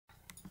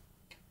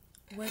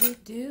What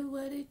it do,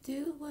 what it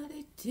do, what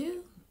it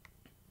do?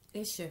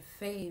 It's your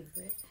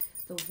favorite,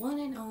 the one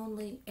and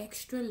only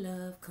extra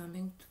love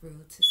coming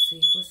through to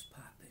see what's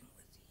popping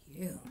with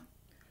you.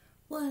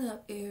 What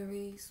up,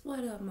 Aries?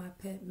 What up, my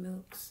pet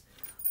milks?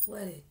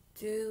 What it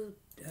do?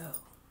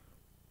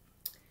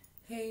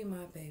 Hey,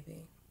 my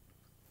baby.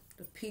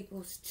 The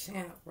people's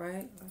champ,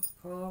 right?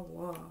 Paul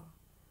Wall.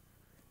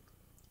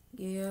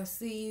 Yeah, I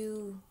see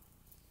you.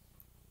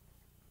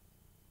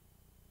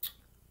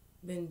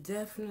 Been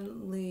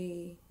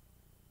definitely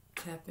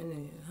tapping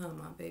in, huh,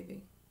 my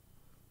baby?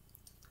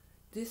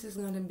 This is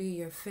going to be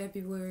your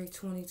February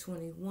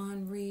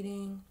 2021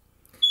 reading,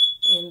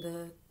 and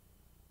the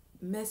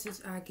message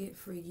I get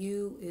for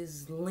you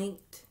is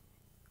linked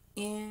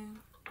in,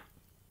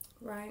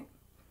 right?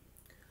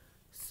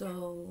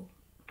 So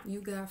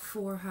you got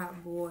 4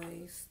 hot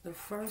boys. The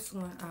first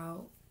one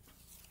out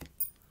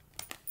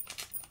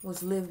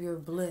was Live Your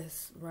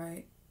Bliss,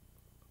 right?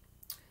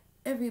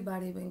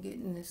 Everybody been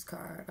getting this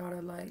card. Out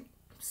of like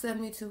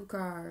 72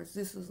 cards,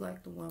 this was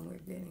like the one we're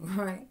getting,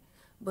 right?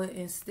 But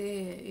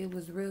instead, it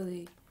was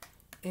really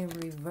in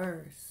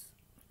reverse.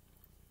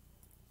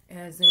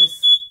 As in,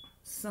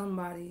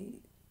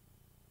 somebody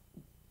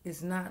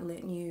is not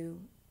letting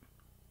you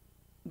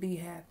be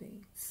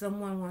happy.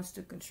 Someone wants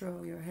to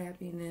control your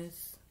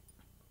happiness,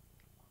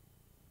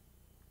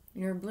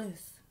 your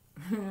bliss.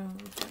 You know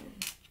what I'm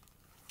saying?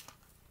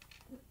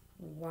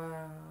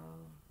 Wow.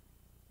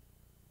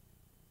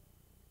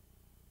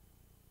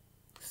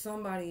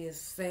 Somebody is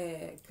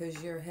sad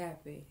because you're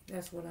happy.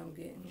 That's what I'm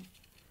getting.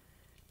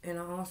 And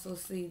I also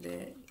see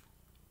that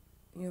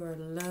you're a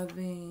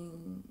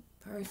loving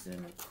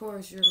person. Of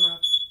course, you're my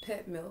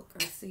pet milk.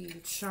 I see you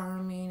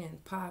charming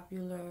and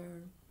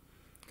popular.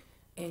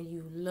 And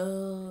you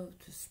love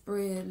to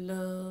spread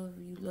love.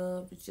 You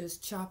love to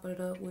just chop it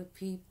up with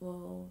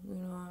people. You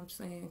know what I'm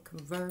saying?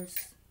 Converse.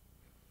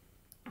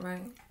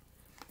 Right?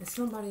 And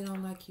somebody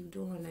don't like you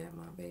doing that,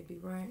 my baby,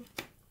 right?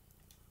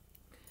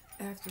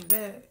 After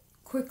that,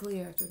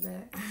 quickly after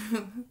that,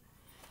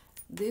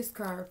 this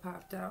card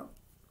popped out.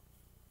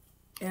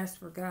 Ask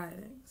for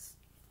guidance.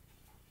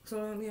 So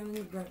let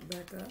me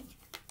back up.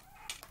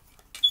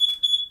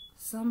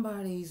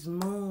 Somebody's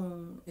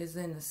moon is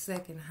in the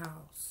 2nd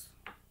house,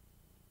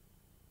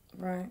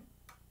 right?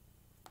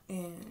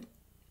 And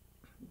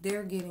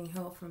they're getting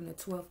help from the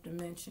 12th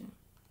dimension.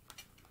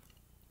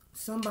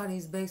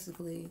 Somebody's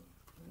basically,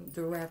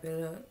 to wrap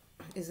it up,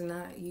 is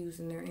not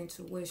using their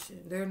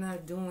intuition. They're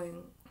not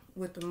doing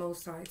what the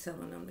Most High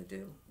telling them to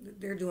do.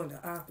 They're doing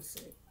the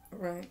opposite,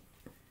 right?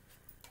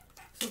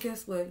 So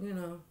guess what? You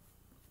know,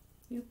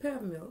 you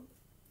pet milk.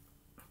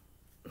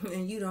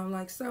 And you don't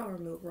like sour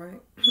milk,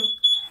 right?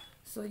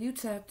 So you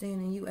tapped in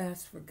and you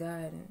asked for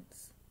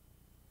guidance.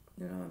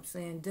 You know what I'm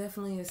saying?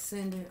 Definitely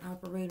ascendant,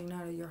 operating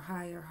out of your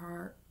higher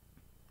heart.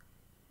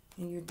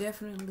 And you're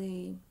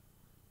definitely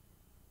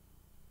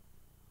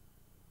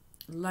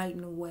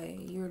lighting the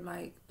way. You're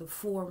like the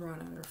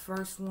forerunner, the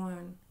first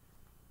one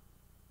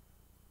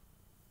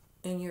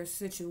in your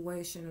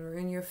situation or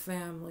in your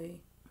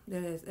family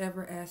that has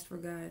ever asked for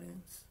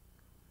guidance.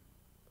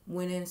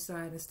 Went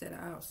inside instead of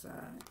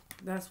outside.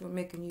 That's what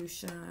making you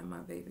shine, my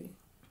baby.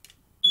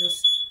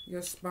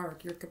 Your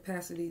spark, your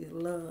capacity to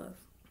love.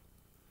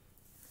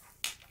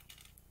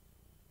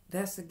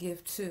 That's a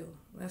gift too.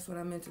 That's what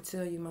I meant to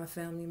tell you, my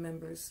family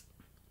members.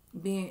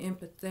 Being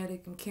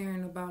empathetic and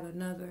caring about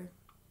another,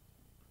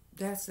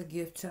 that's a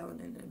gift,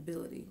 talent, and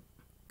ability.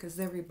 Because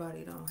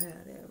everybody don't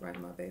have that,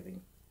 right, my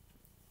baby?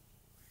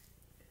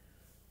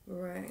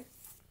 Right.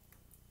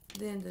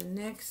 Then the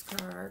next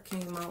card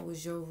came out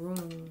was your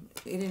room.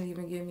 It didn't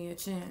even give me a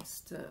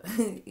chance to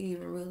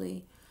even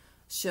really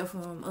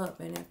shuffle them up,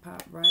 and it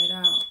popped right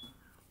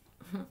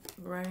out.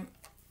 Right?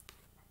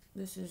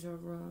 This is your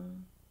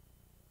room.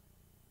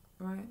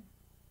 Right?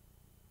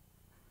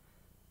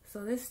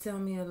 So this tell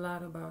me a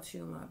lot about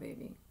you, my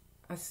baby.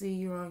 I see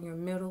you're on your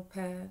middle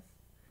path.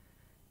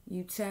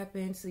 You tap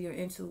into your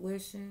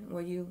intuition.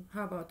 Or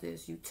how about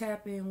this? You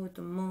tap in with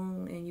the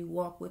moon and you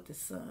walk with the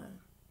sun.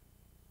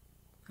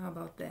 How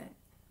about that?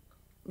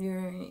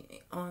 You're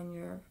on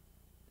your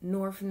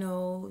north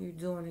node. You're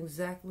doing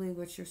exactly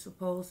what you're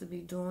supposed to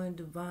be doing.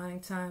 Divine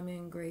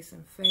timing, grace,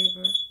 and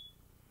favor.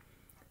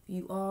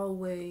 You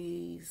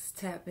always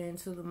tap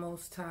into the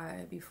Most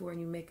High before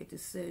you make a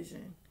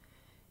decision.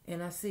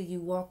 And I see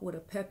you walk with a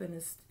pep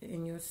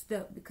in your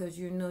step because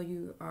you know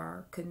you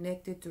are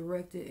connected,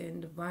 directed,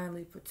 and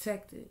divinely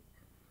protected.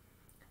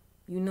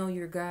 You know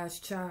you're God's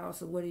child,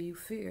 so what do you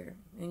fear?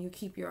 And you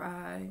keep your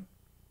eye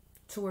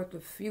toward the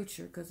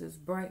future because it's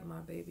bright, my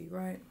baby,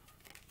 right?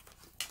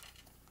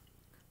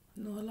 I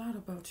know a lot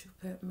about you,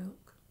 pet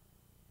milk.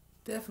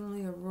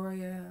 Definitely a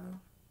royale.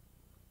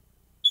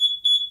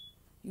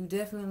 You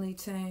definitely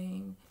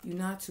tame. You're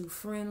not too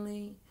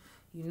friendly.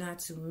 You're not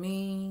too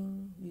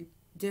mean. You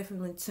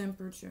definitely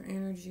tempered your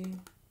energy.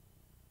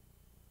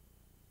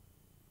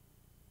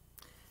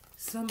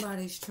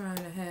 Somebody's trying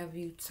to have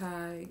you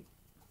tied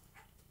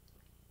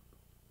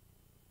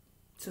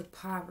to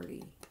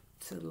poverty,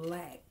 to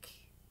lack.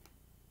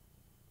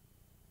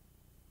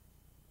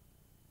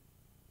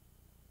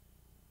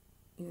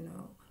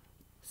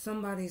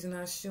 Somebody's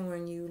not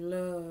showing you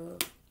love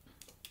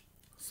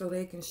so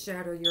they can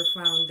shatter your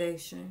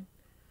foundation.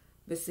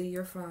 But see,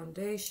 your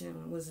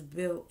foundation was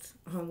built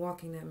on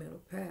walking that middle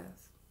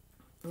path.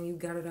 And you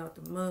got it out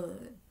the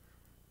mud.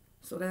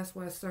 So that's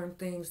why certain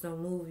things don't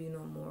move you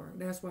no more.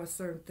 That's why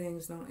certain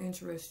things don't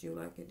interest you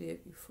like it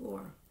did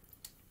before.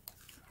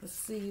 Let's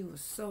see you a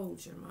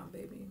soldier, my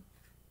baby.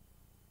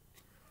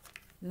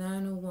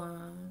 9 of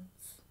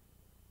Wands.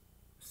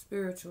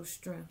 Spiritual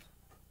strength.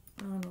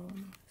 I don't know.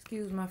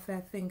 Excuse my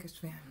fat fingers,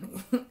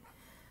 family.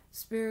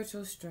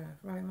 Spiritual strength,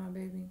 right, my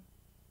baby?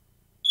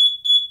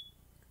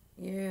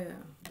 Yeah,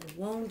 the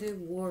wounded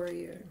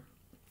warrior.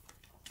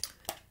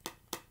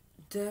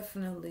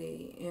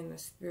 Definitely in a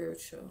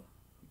spiritual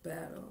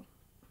battle.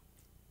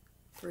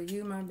 For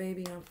you, my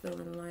baby, I'm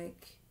feeling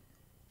like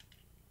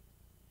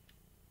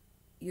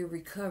you're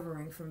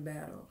recovering from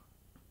battle.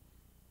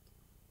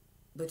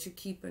 But you're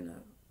keeping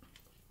an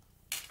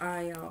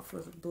eye out for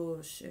the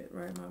bullshit,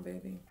 right, my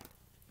baby?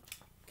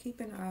 Keep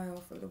an eye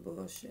out for the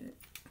bullshit.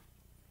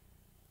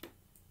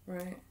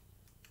 Right?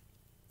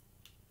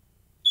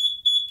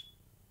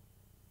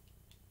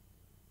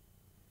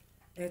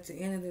 At the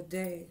end of the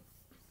day,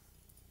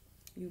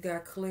 you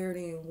got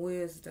clarity and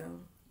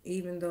wisdom,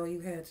 even though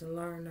you had to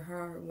learn the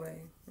hard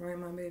way. Right,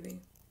 my baby?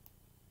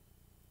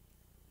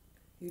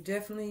 You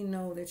definitely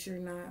know that you're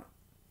not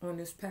on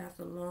this path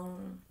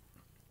alone,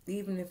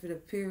 even if it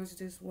appears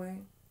this way.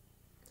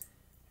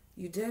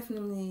 You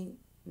definitely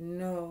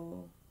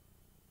know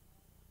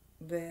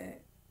that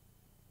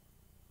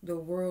the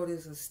world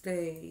is a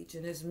stage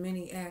and there's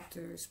many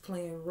actors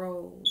playing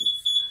roles,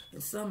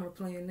 and some are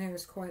playing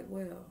theirs quite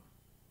well.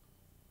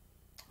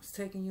 It's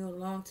taking you a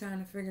long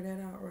time to figure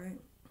that out,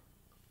 right?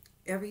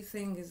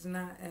 Everything is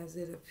not as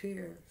it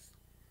appears.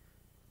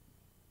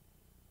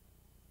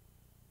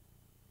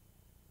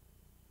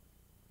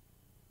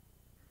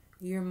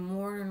 You're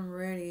more than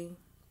ready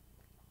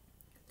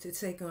to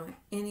take on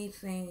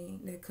anything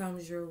that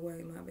comes your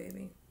way, my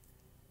baby.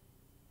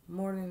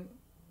 More than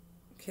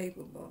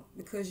capable,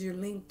 because you're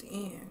linked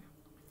in.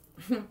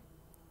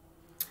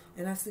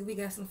 And I see we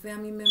got some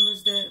family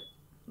members that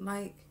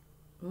like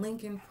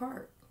Lincoln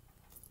Park,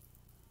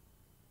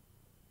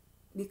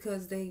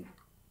 because they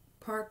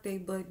park their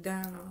butt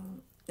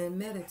down and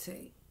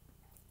meditate.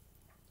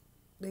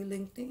 They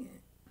linked in.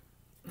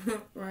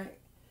 Right?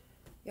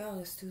 Y'all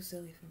is too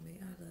silly for me.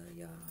 I love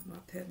y'all, my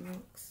pet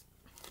minks.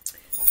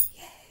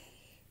 Yay!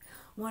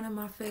 One of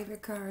my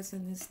favorite cards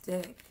in this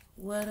deck.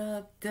 What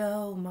up,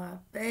 though, my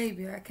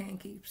baby? I can't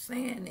keep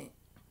saying it.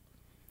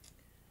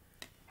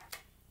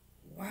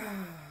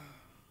 Wow.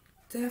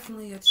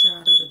 Definitely a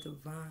child of the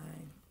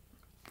divine.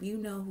 You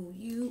know who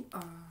you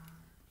are.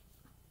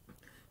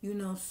 You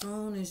know,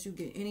 soon as you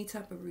get any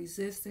type of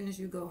resistance,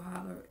 you go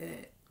holler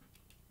at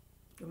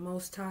the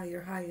Most High,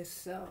 your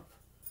highest self.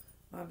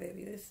 My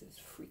baby, this is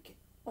freaking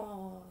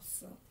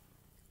awesome.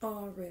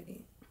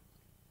 Already.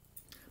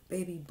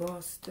 Baby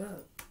bossed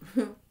up.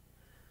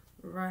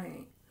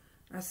 Right.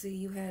 I see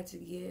you had to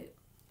get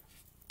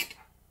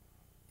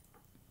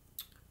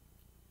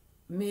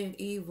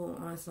medieval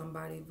on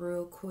somebody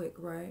real quick,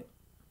 right?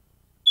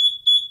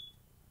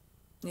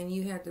 And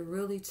you had to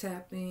really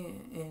tap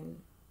in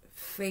and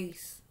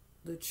face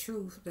the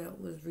truth that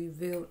was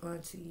revealed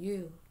unto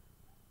you,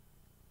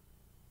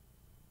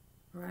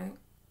 right?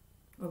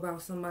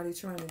 About somebody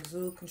trying to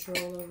exude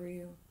control over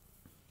you,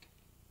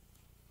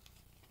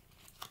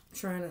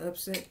 trying to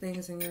upset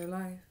things in your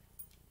life.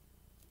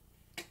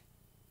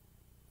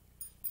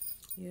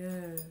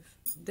 Yes,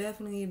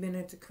 definitely been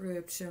at the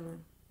crib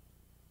chilling.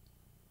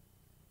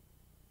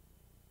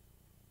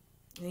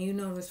 And you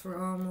know this for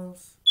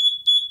almost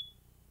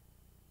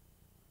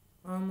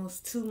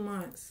 2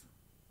 months.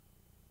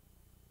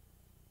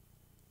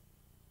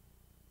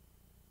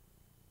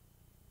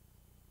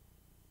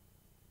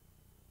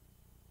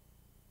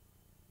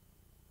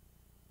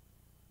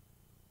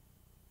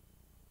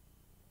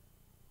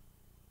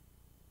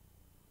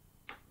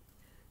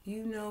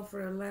 You know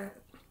for the last,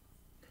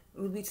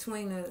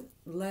 between the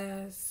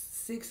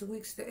last 6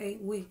 weeks to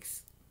 8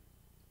 weeks,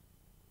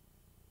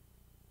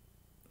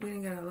 we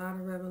done got a lot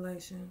of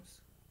revelations.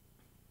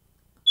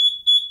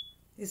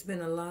 It's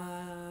been a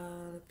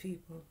lot of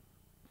people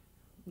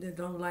that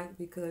don't like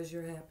because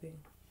you're happy.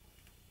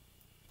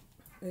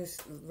 It's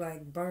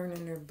like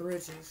burning their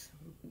bridges.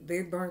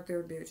 They burnt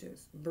their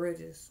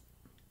bridges.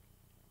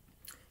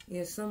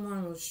 Yeah,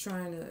 someone was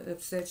trying to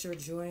upset your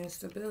joy and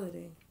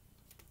stability.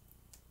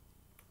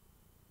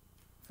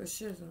 For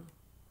shizzle.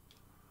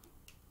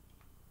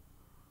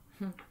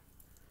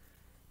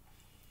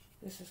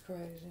 This is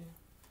crazy.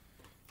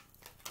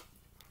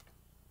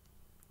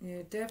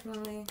 Yeah,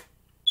 definitely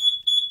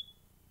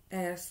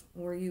ask,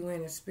 were you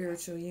in a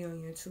spiritual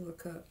union? 2 of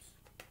Cups.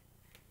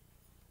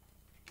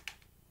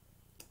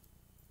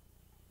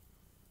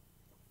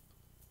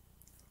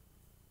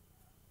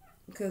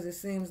 Because it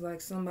seems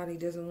like somebody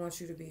doesn't want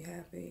you to be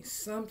happy.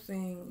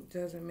 Something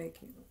doesn't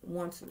make you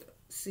want to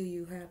see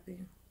you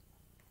happy.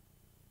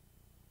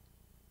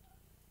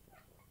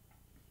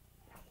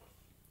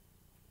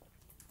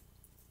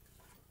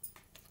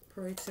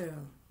 Pray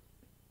tell.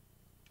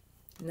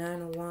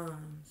 9 of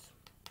Wands.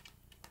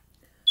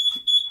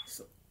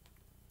 So,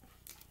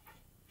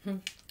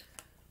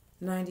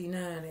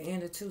 99, the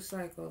end of 2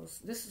 cycles.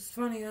 This is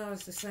funny how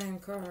it's the same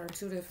card,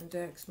 2 different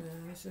decks,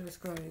 man. This shit is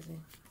crazy.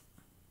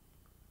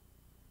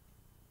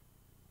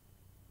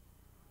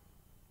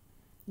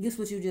 This is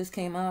what you just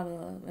came out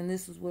of, and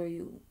this is where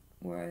you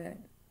were at.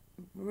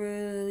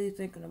 Really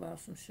thinking about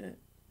some shit.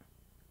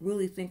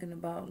 Really thinking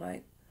about,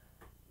 like,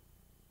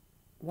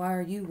 why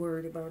are you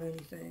worried about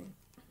anything?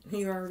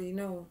 You already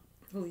know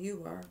who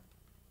you are.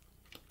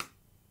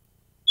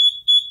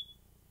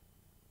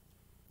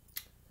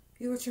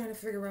 You were trying to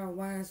figure out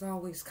why there's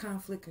always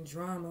conflict and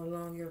drama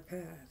along your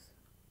path.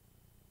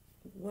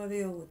 What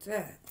deal with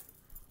that?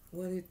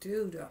 What it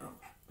do, though?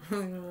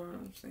 You know what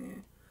I'm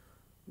saying?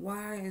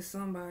 Why is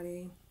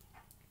somebody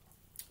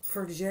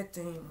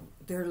projecting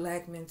their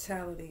lack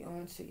mentality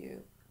onto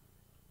you?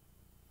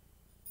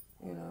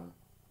 You know?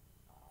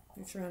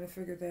 You're trying to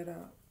figure that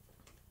out.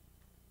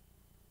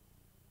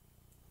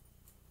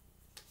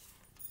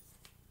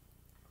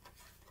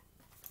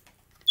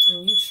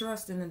 And you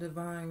trust in the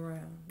divine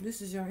realm.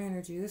 This is your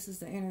energy. This is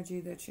the energy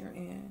that you're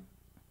in.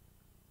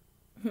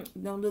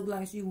 Don't look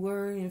like you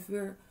worry and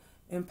fear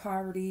and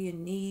poverty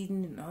and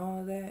needing and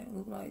all that.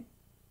 Look like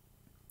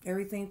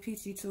everything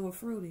peachy to a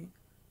fruity.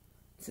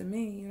 To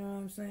me, you know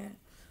what I'm saying?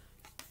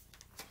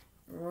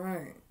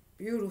 Right.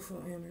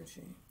 Beautiful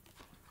energy.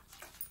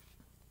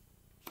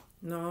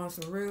 No, on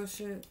some real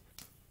shit.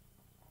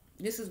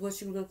 This is what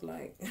you look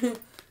like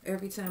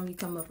every time you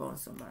come up on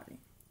somebody.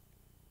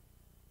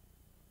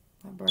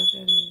 I brought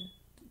that in.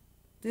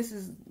 This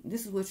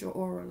is what your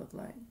aura look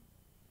like.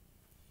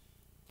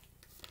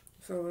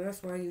 So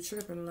that's why you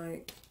tripping,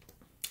 like,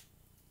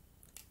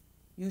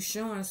 you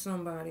showing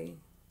somebody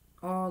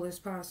all is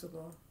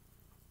possible.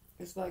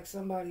 It's like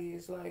somebody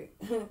is like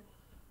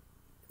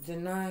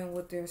denying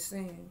what they're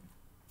seeing.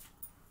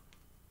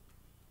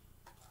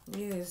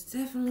 Yeah, it's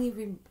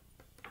definitely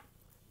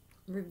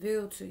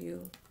revealed to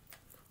you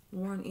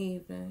one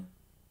evening.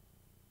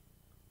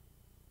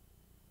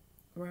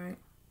 Right?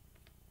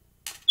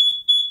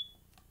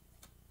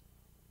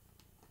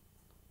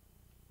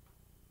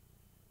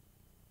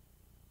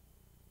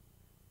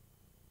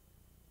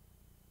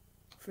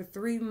 For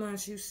 3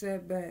 months, you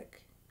sat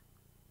back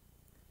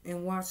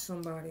and watched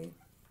somebody.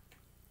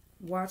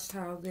 Watched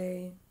how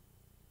they...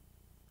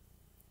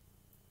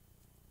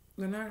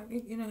 You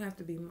don't have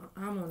to be...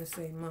 I want to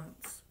say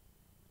months.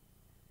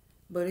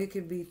 But it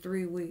could be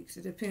 3 weeks.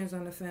 It depends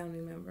on the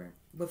family member.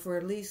 But for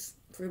at least...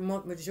 For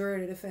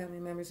majority of the family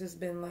members, it's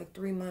been like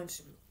 3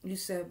 months. You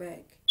sat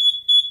back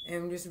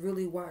and just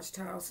really watched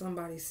how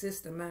somebody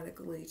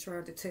systematically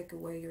tried to take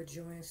away your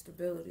joy and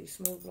stability.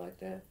 Smooth like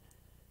that.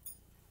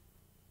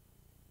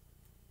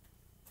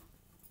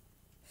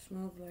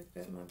 Smooth like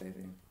that, my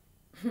baby.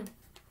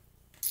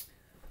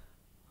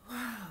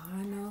 Wow,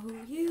 I know who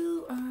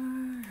you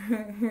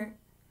are.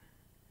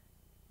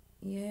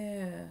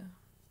 Yeah.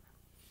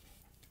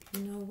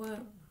 You know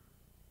what?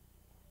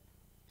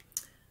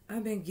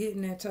 I've been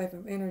getting that type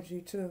of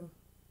energy too.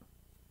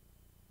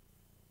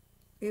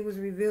 It was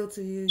revealed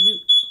to you.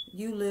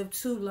 You lived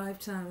 2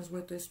 lifetimes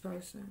with this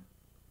person.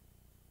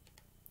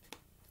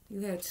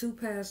 You had 2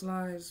 past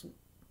lives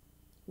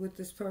with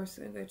this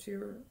person that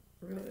you're...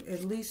 Really,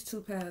 at least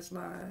 2 past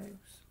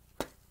lives.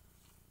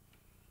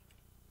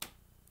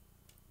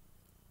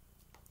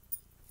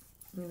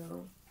 You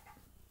know.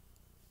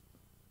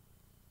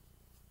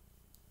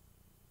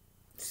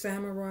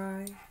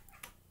 Samurai.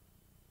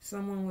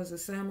 Someone was a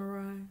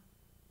samurai.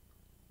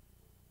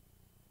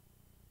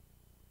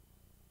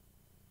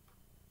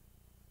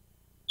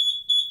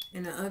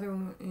 And the other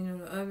one, you know,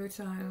 the other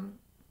time,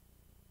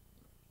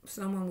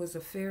 someone was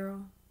a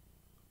pharaoh.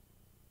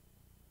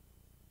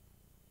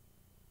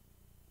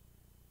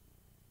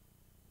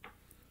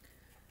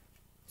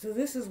 So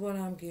this is what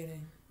I'm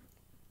getting.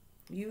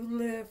 You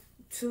live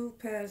 2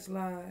 past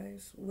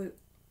lives with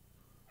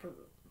a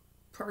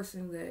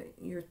person that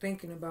you're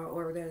thinking about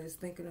or that is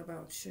thinking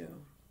about you.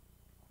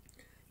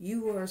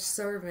 You were a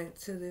servant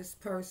to this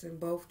person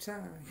both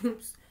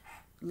times.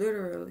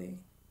 Literally.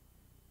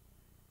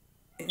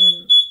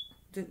 In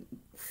the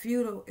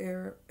feudal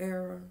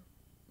era,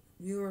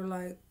 you were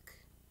like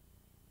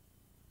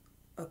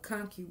a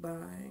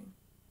concubine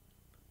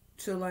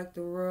to like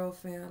the royal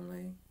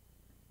family.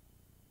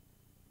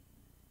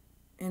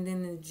 And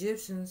in the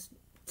Egyptians'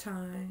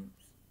 times,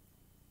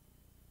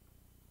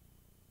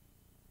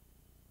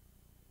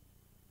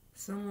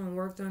 someone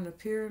worked on the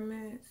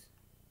pyramids.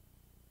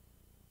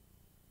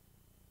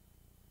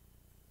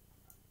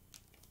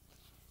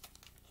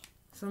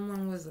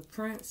 Someone was a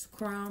prince,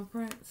 crown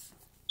prince.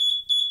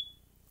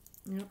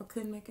 You know, I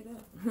couldn't make it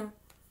up.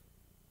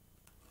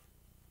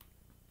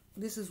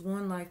 This is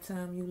one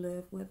lifetime you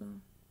lived with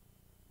them.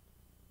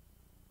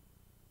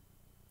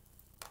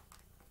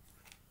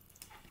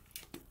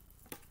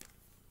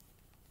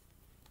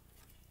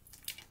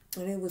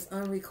 And it was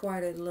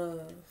unrequited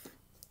love.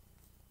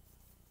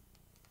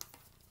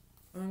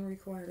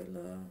 Unrequited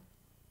love.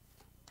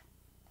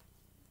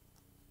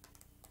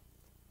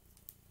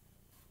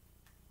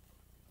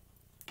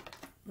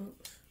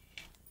 Oops.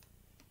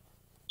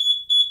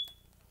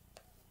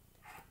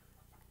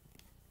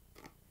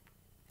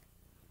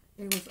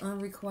 It was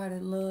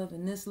unrequited love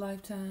in this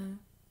lifetime.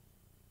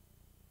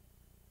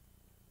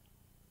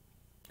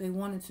 They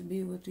wanted to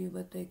be with you,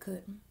 but they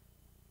couldn't.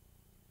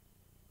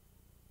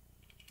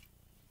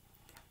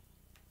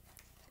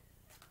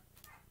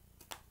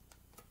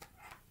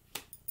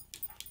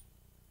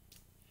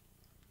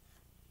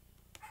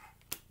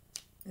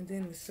 And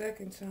then the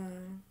second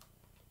time,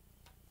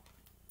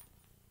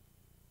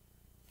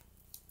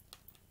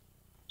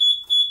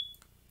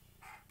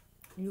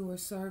 you were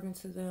serving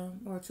to them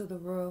or to the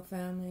royal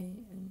family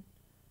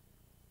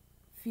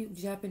in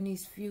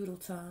Japanese feudal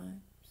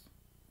times.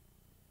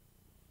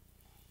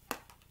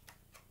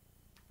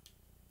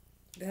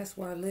 That's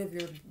why Live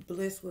Your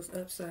Bliss was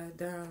upside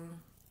down.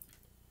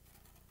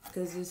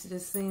 Because it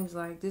just seems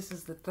like this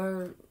is the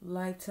third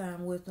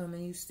lifetime with them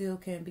and you still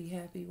can't be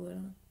happy with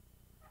them.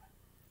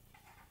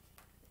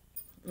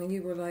 And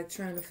you were like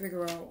trying to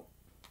figure out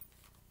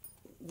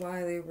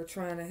why they were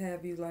trying to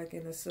have you like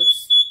in a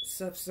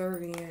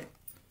subservient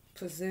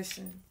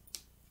position.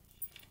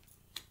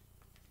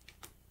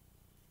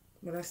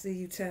 But I see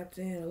you tapped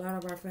in. A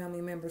lot of our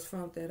family members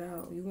found that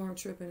out. You weren't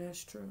tripping,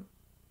 that's true.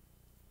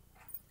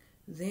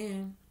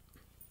 Then,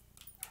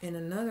 in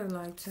another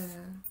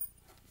lifetime,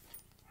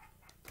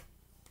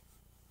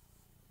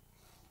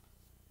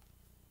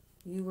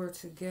 you were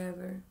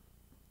together.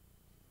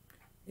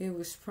 It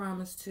was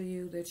promised to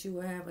you that you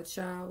would have a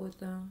child with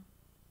them.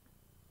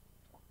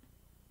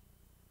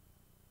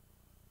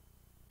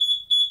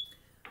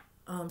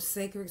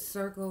 Sacred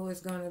circle is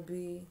going to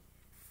be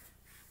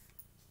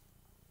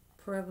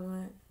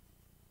prevalent.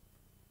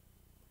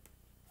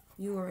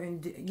 You are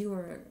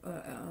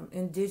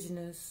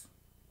indigenous,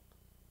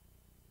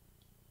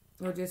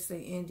 or just say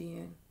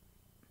Indian.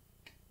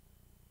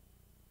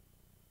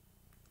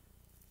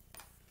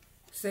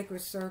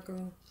 Sacred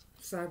circle,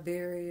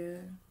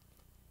 Siberia.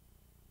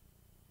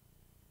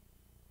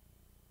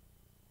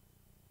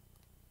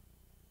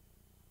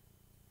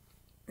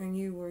 And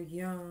you were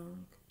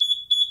young.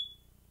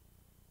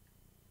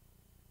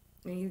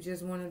 And you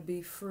just want to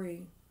be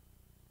free.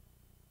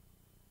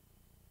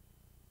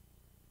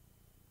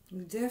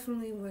 You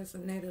definitely was a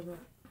native of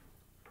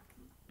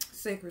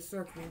sacred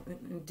circle,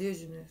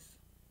 indigenous.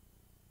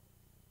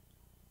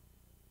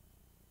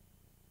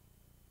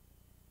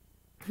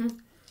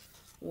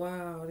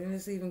 Wow, then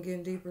it's even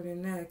getting deeper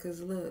than that.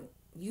 Cause look,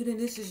 you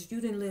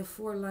didn't live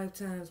 4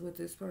 lifetimes with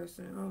this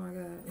person. Oh my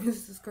God,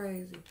 this is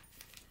crazy.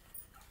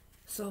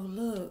 So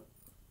look,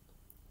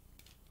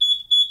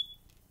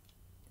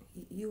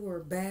 you were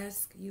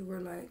Basque. You were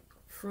like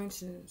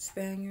French and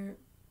Spaniard.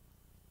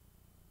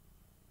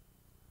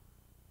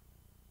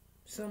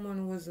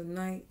 Someone was a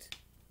knight.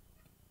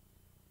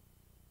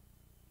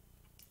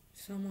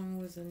 Someone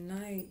was a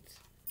knight.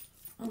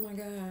 Oh my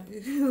God,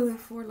 you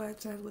lived 4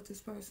 lifetimes with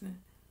this person.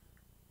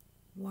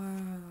 Wow,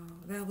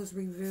 that was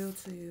revealed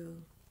to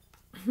you.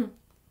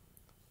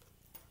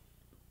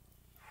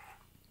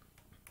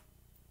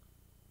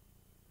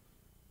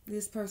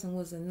 This person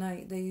was a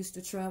knight. They used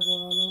to travel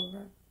all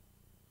over.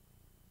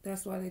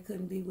 That's why they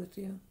couldn't be with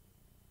you.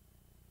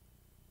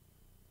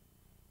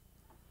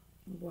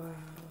 Wow.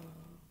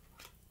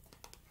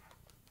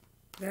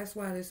 That's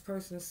why this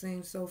person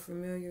seems so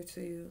familiar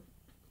to you.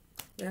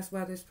 That's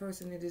why this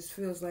person, it just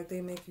feels like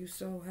they make you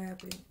so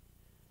happy.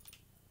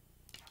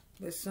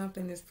 But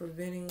something is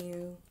preventing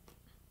you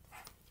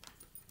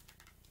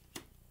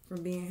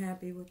from being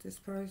happy with this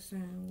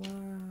person.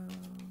 Wow.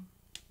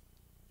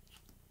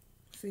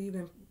 So you've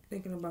been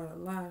thinking about a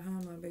lot, huh,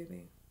 my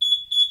baby?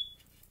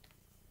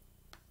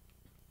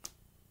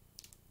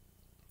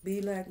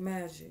 Be like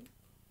magic.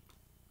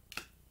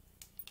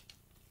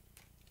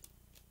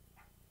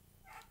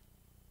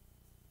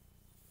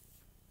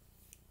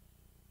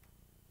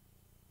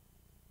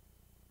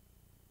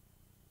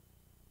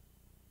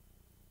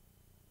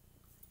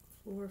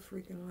 Four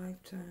freaking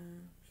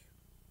lifetimes.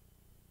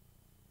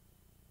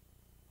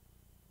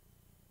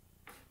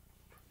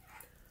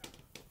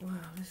 Wow,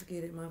 let's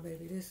get it, my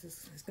baby.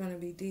 It's gonna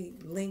be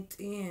deep.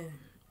 LinkedIn.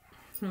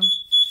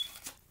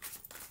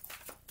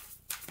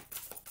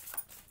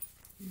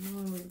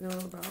 When we go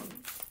about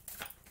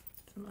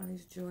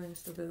somebody's joy and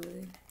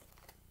stability.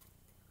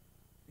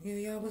 Yeah,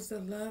 y'all was the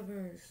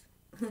lovers.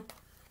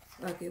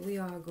 Fuck it, we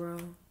all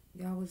grown.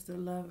 Y'all was the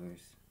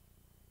lovers.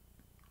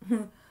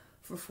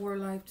 For 4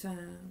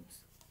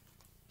 lifetimes.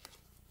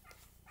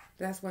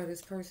 That's why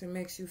this person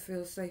makes you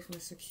feel safe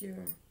and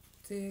secure.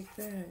 Dig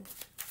that.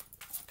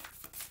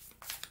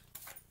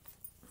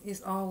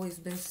 It's always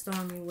been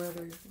stormy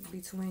weather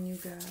between you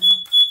guys.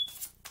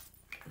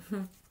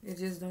 It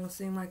just don't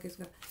seem like it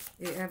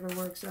ever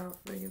works out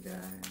for you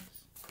guys.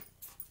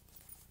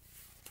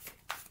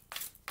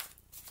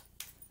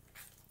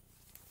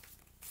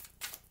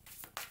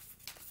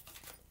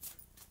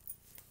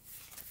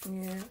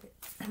 Yeah,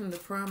 the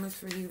promise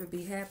for you to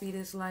be happy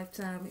this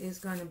lifetime is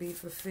going to be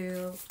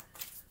fulfilled.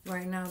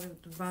 Right now, the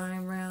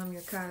divine realm,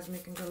 your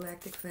cosmic and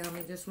galactic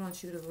family just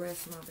wants you to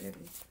rest, my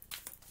baby.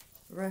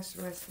 Rest,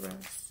 rest,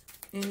 rest.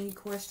 Any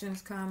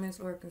questions, comments,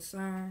 or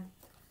concern?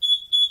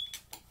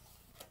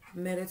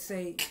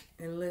 Meditate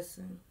and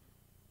listen.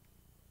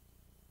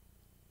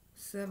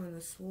 Seven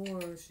of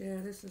Swords.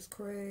 Yeah, this is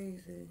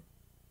crazy.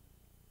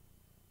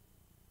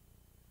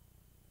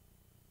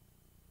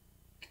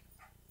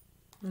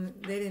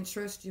 They didn't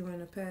trust you in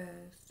the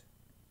past.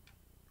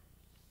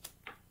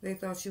 They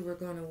thought you were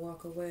going to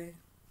walk away.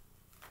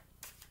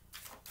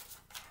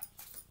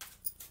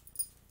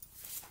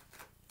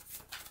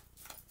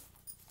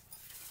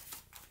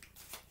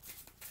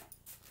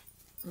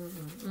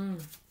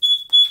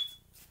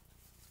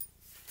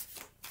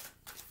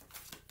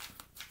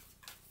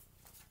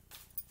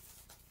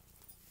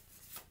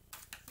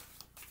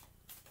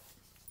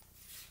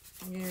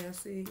 Yeah, I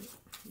see.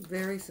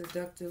 Very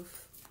seductive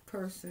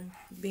person,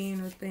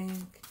 being or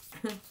thing.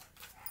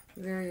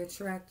 Very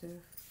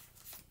attractive.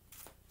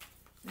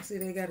 I see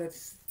they got a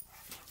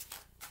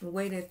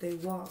way that they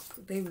walk.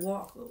 They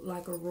walk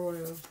like a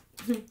royal.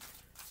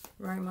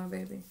 Right, my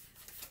baby?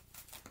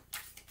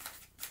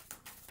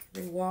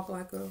 They walk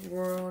like a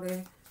royal.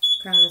 They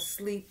kind of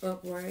sleep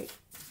upright.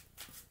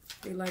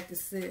 They like to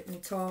sit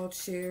in tall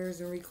chairs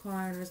and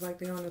recliners like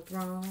they're on the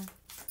throne.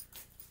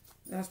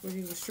 That's what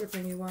he was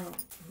stripping you out.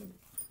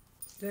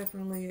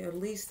 Definitely at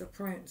least a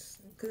prince.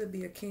 Could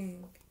be a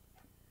king.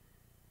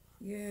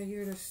 Yeah,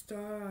 you're the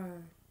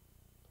star.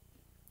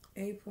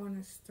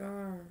 8-pointed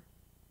star.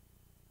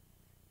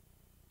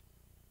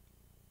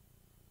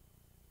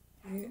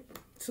 Yeah.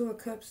 2 of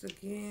Cups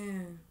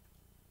again.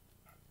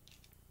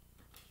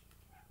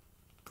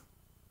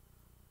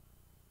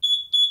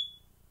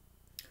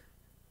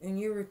 And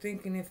you were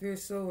thinking, if you're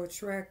so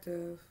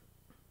attractive,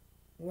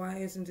 why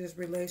isn't this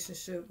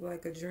relationship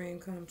like a dream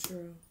come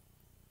true?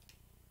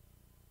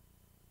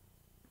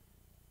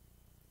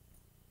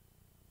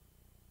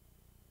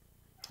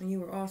 And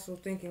you were also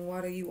thinking,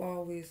 why do you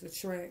always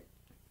attract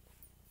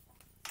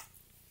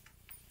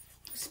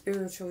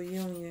spiritual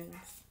unions?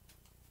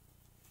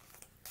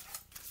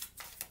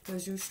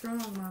 Because you're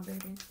strong, my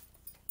baby.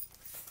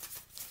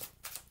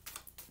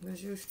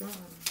 Because you're strong.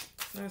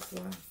 That's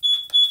why.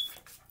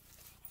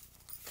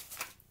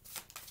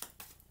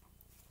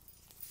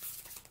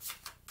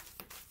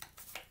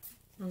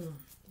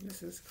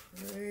 This is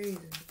crazy.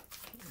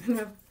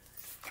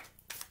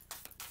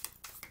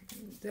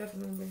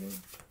 Definitely.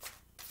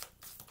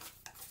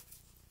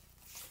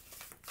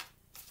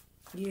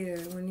 Yeah,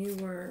 when you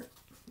were,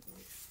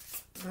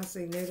 I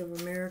say Native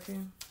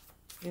American,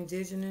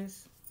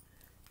 indigenous,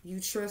 you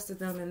trusted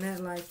them in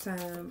that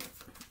lifetime,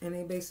 and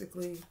they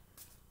basically,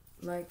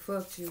 like,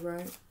 fucked you,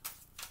 right?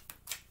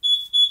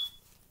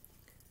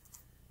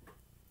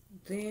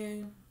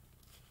 Then,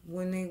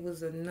 when they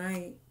was a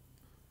knight,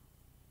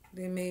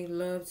 they made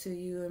love to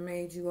you and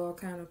made you all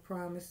kind of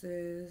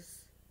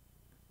promises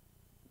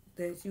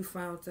that you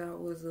found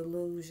out was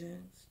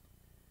illusions,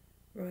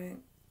 right?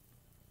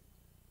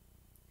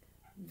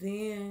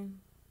 Then,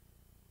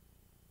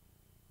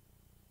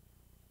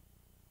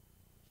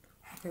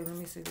 okay, let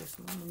me see this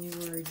one. When you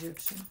were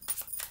Egyptian.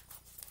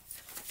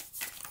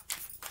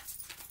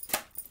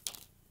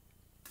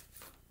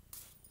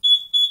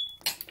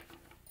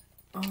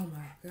 Oh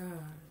my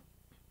God.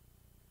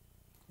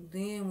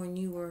 Then when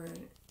you were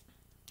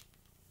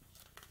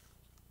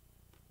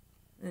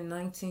in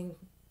 19th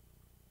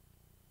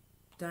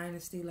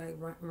dynasty, like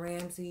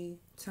Ramsey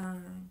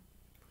time,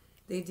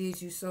 they did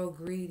you so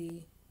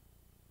greedy.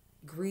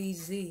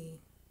 Greasy.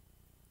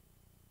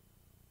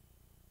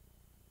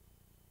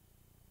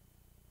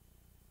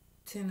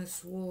 Ten of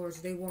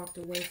Swords. They walked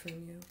away from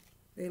you.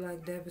 They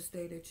like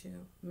devastated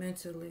you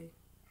mentally.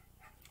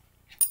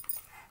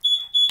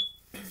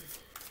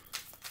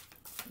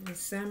 In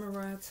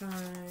Samurai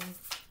time.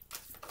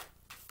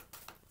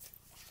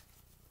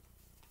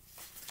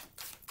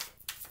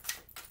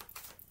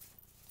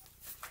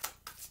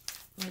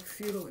 Like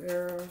feudal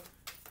era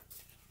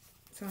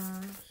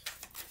times.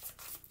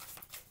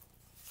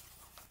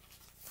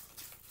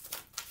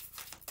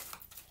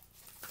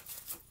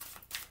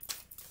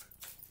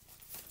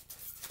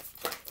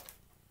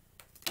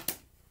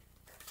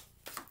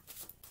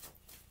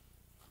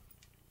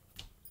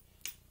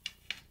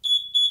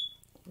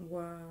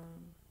 Wow.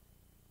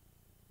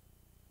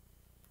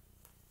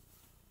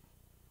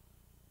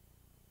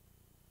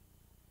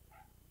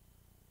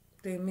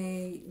 They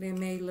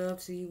made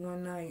love to you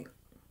one night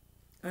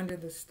under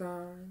the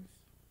stars.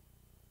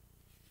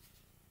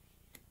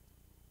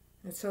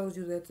 And told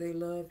you that they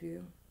love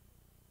you.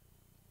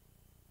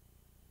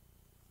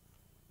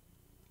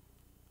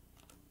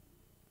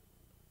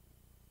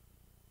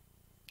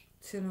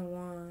 Ten of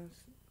Wands.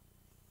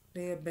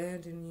 They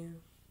abandoned you.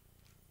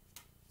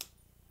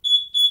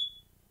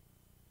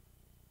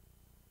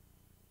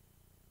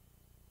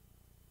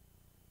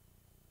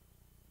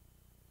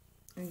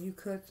 And you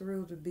cut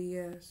through the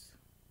BS.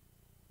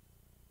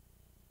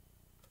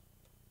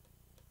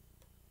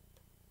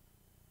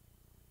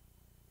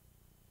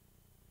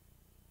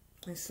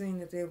 And seen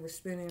that they were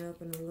spinning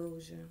up an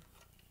illusion.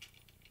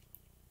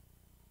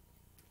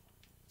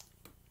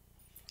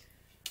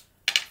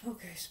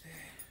 Okay, Spirit.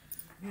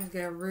 He's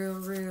got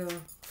real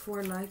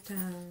 4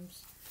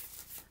 lifetimes.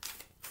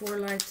 4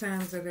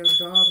 lifetimes that they're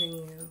dogging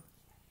you.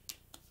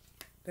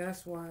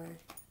 That's why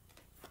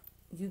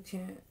you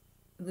can't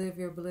live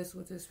your bliss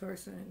with this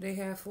person. They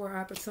had 4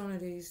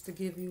 opportunities to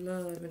give you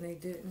love and they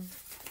didn't.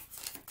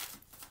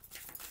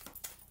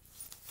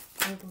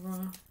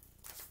 Overall.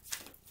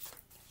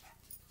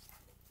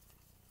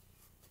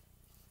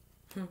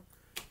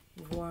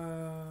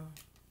 Wow.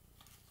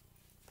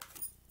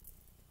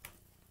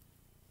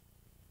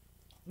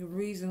 The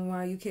reason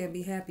why you can't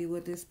be happy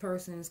with this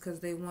person is because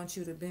they want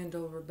you to bend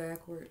over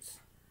backwards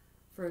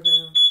for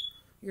them.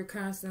 You're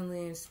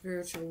constantly in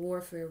spiritual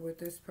warfare with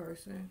this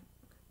person,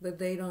 but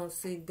they don't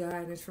seek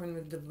guidance from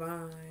the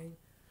divine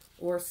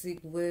or seek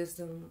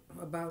wisdom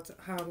about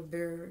how to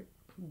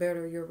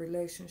better your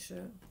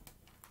relationship.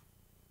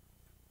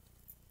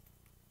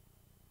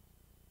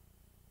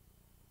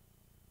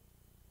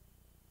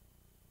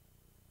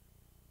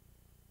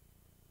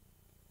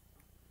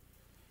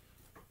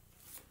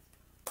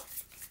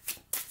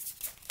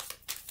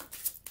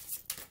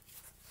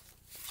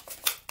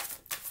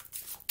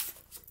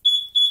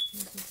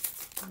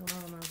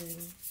 Wow, my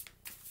baby.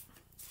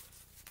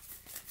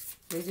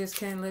 They just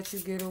can't let you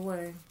get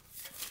away.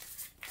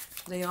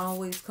 They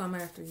always come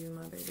after you,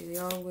 my baby. They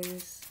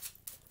always...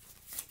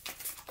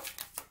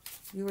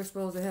 You were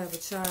supposed to have a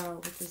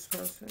child with this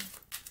person.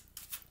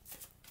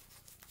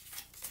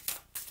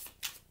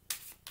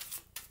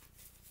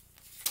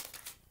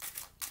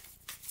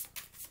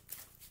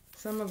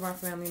 Some of our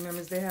family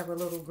members, they have a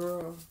little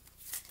girl.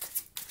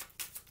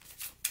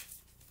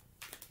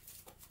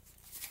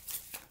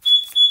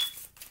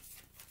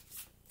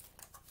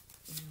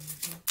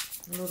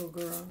 Little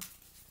girl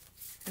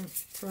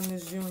from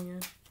this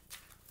union.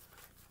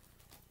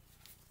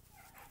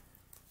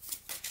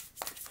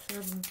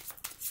 7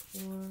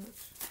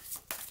 words.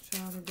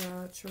 Child of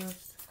God,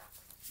 trust.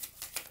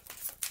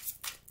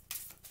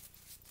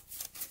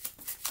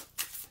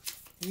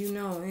 You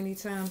know,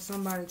 anytime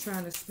somebody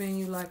trying to spin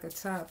you like a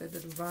top, that the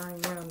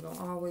divine realm don't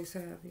always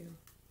have you.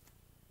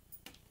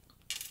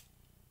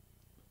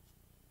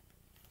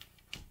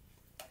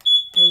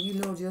 And you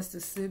know just to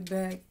sit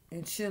back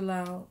and chill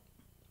out.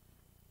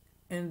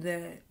 And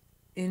that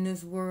in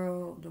this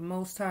world, the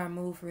Most High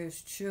move for His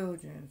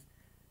children.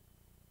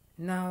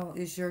 Now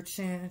is your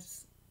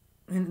chance,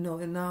 and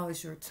now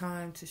is your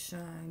time to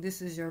shine.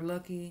 This is your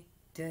lucky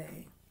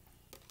day.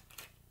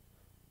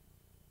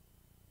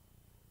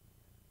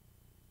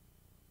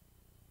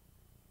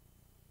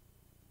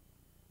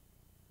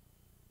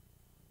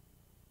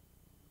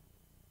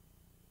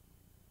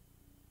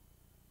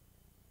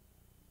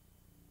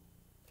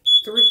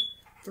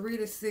 Three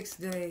to 6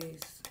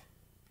 days.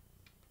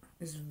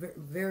 It's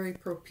very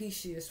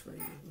propitious for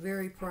you,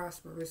 very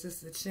prosperous.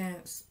 It's a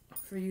chance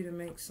for you to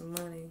make some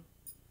money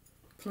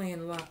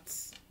playing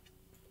lots,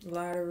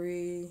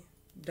 lottery,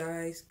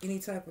 dice, any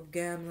type of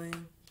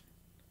gambling,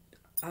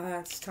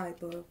 odds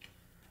type of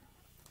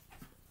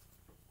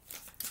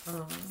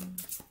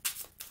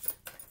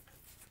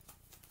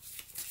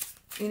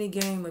any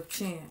game of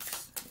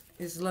chance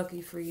is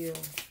lucky for you.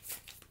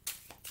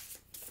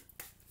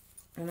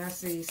 And I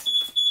see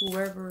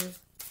whoever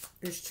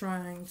is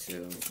trying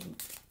to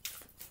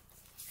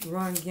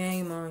run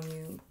game on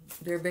you,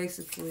 they're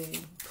basically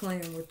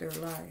playing with their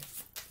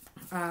life.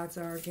 Odds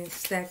are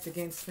stacked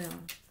against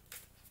them.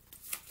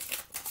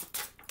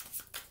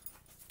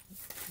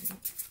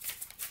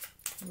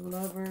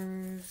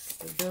 Lovers,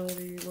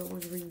 stability, what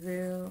was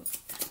revealed.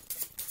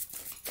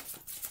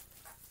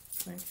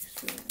 Thank you,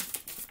 Spirit.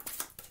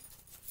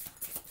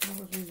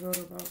 What was revealed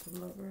about the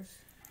lovers?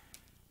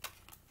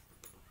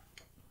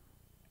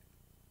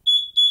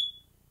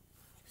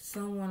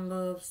 Someone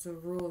loves to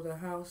rule the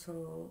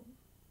household.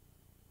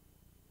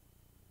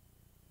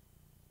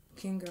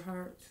 King of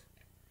Hearts.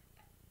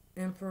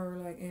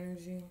 Emperor-like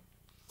energy.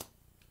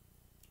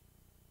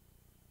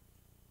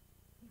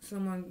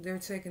 Someone, they're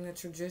taking the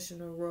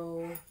traditional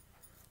role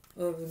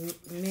of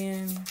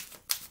men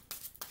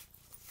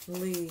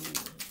lead.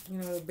 You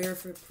know, the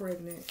barefoot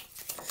pregnant,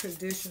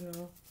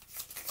 traditional.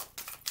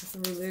 It's a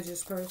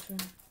religious person.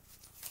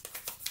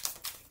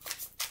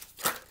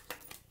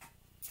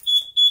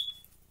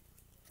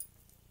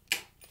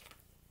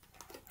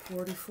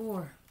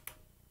 $44.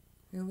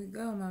 Here we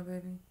go, my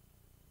baby.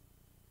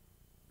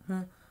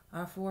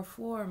 I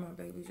 4-4, my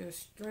baby.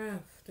 Just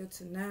strength, the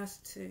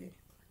tenacity.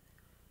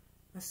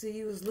 I see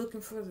you was looking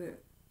for the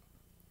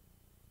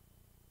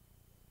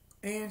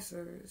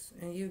answers,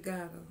 and you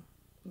got them.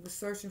 You was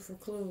searching for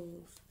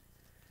clues.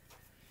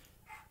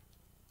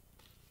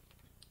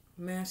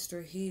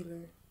 Master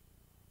healer.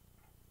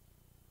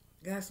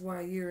 That's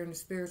why you're in the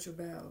spiritual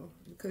battle,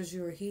 because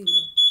you're a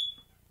healer.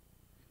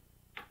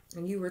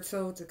 And you were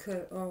told to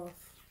cut off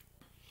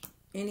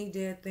any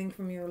dead thing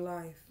from your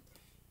life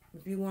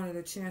if you wanted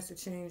a chance to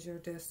change your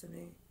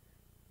destiny.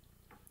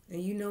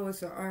 And you know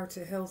it's an art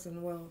to health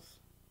and wealth.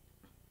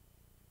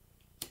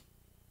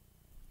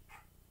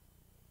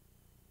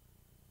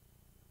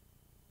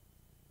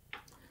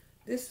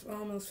 This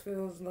almost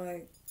feels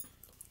like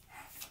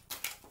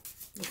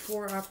The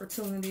 4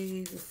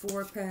 opportunities, the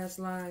 4 past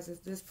lives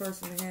that this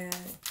person had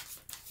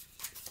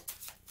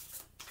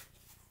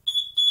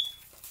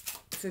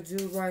to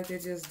do right, they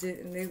just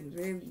didn't.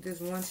 They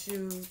just want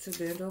you to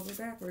bend over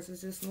backwards.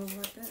 It's just move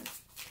like that.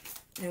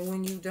 And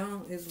when you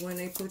don't is when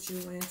they put you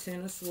in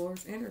 10 of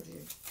Swords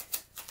energy.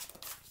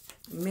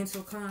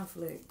 Mental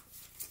conflict.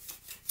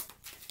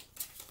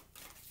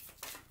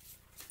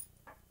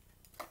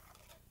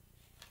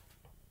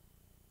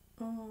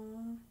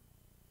 Oh,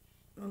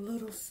 a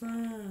little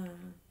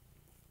sun.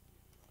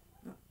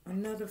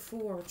 Another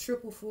 4.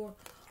 Triple 4.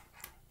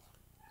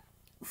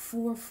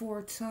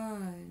 4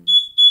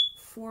 times.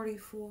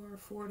 44,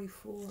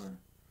 44.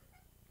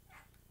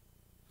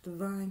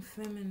 Divine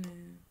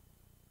Feminine.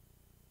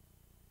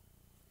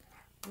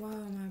 Wow,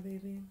 my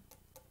baby.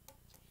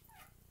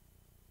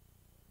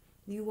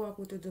 You walk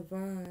with the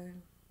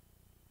divine.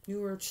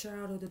 You are a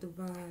child of the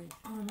divine.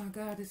 Oh my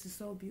God, this is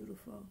so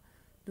beautiful.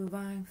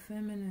 Divine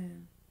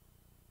Feminine.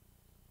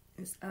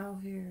 It's out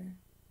here.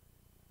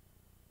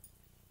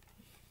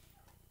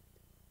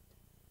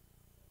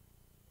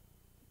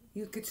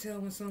 You could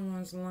tell when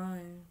someone's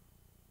lying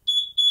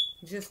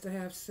just to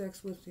have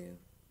sex with you.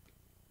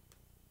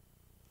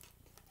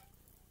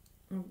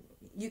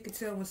 You could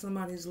tell when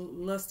somebody's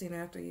lusting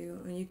after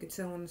you, and you could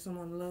tell when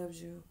someone loves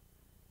you.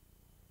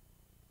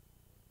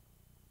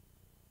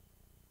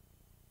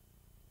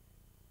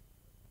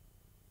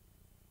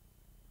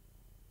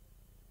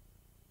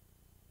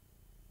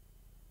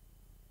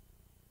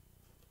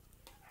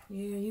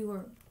 Yeah,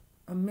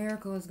 a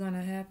miracle is going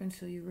to happen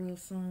to you real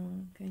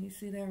soon. Can you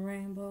see that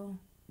rainbow?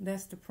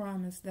 That's the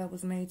promise that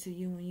was made to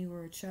you when you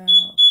were a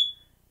child.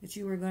 That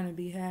you were going to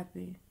be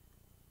happy.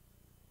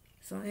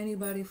 So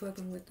anybody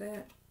fucking with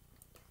that,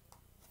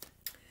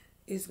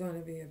 it's going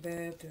to be a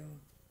bad deal.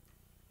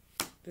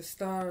 The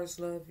stars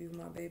love you,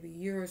 my baby.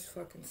 You're a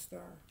fucking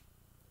star.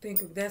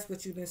 Think of, that's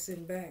what you've been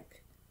sitting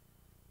back.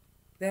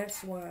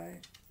 That's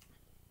why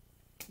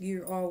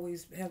you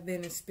always have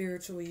been in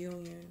spiritual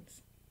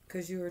unions.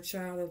 Because you're a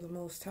child of the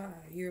Most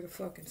High. You're the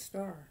fucking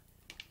star.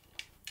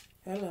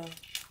 Hello.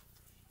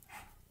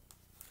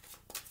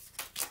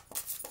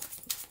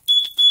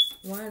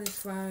 Why this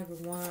 5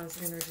 of Wands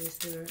energy,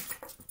 Spirit?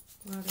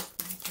 Why this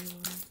 5 of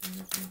Wands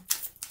energy?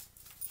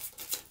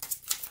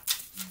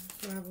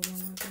 5 of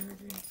Wands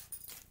energy.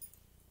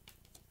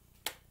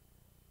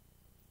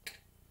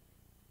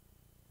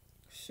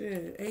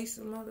 Shit, Ace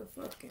of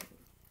motherfucking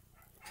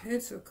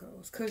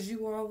Pentacles. Because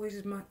you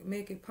always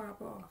make it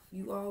pop off.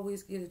 You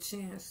always get a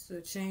chance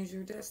to change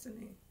your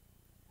destiny.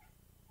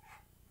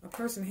 A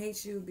person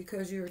hates you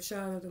because you're a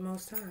child of the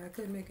Most High. I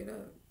couldn't make it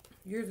up.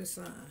 You're the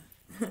sign.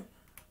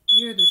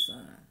 You're the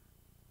sign.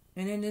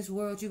 And in this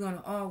world, you're going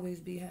to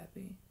always be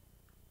happy.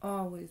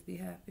 Always be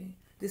happy.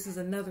 This is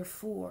another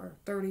 4,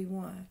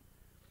 31.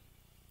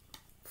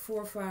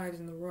 4 5s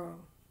in a row.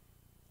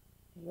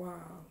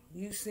 Wow.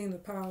 You've seen the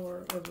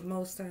power of the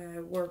Most High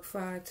work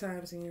 5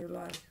 times in your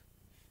life.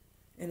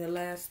 In the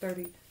last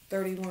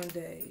 31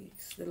 days.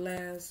 The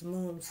last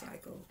moon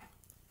cycle.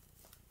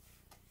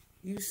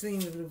 You've seen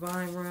the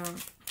divine realm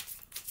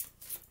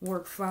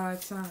work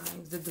 5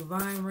 times. The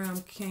divine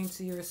realm came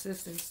to your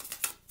assistance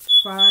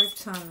 5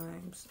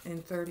 times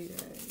in 30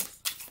 days.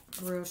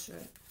 Real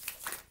shit.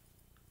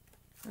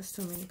 That's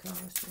too many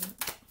cards, shit.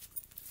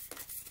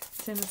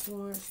 10 of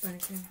Swords,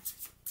 thank you.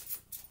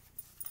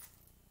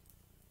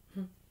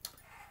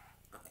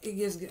 It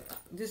gets,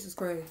 this is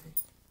crazy.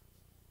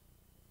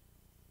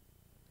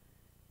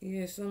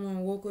 Yeah, someone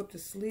woke up to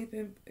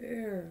sleeping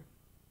air.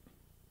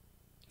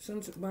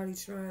 Somebody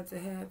tried to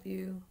have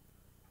you.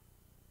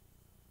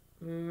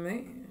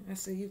 Man, I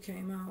see you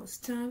came out. It's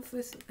time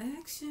for some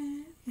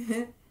action.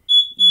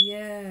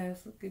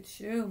 Yes, look at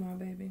you, my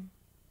baby.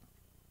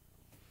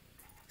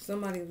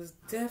 Somebody was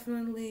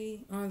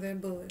definitely on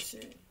that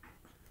bullshit.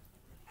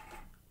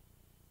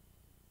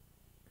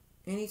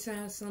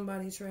 Anytime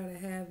somebody try to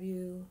have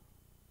you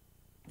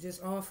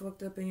just all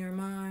fucked up in your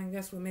mind,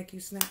 that's what make you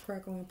snap,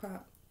 crackle, and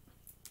pop.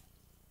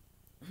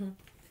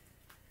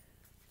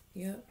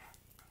 Yep.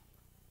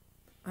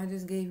 I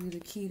just gave you the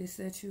key to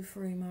set you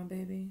free, my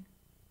baby.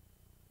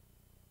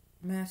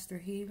 Master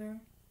Healer.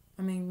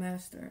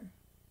 Master.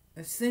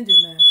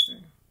 Ascended Master.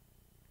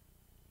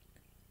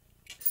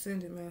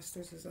 Ascended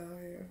Masters is out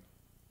here.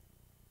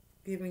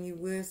 Giving you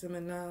wisdom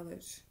and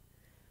knowledge.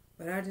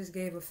 But I just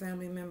gave a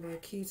family member a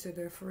key to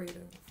their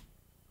freedom.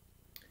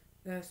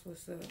 That's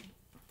what's up.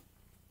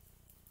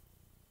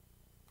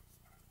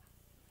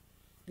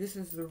 This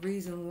is the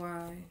reason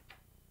why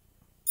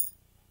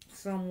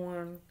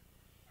someone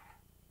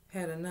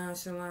had a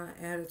nonchalant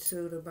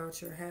attitude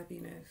about your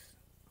happiness.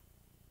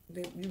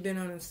 You've been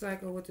on a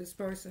cycle with this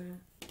person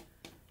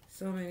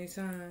so many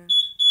times.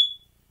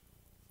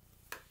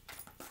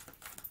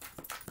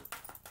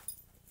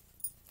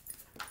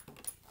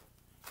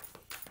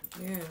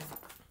 Yeah.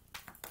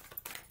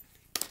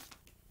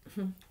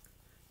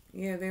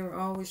 Yeah, they were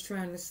always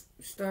trying to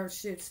start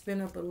shit,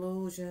 spin up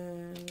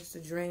illusions to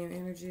drain your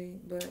energy.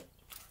 But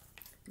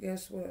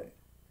guess what?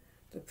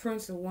 The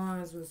Prince of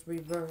Wands was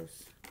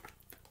reversed.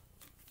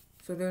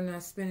 So they're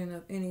not spinning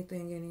up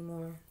anything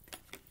anymore.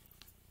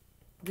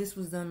 This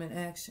was them in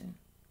action.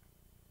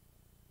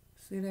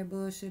 See that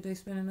bullshit they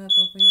spinning up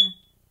over here?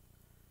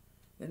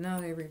 But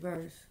now they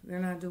reverse. They're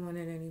not doing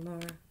it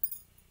anymore.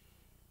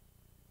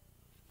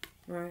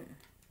 Right?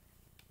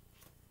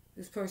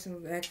 This person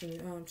was acting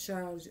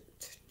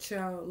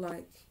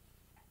childlike,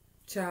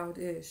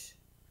 childish.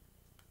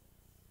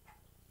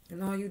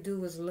 And all you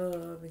do is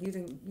love. And you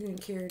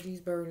didn't carry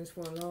these burdens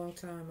for a long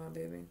time, my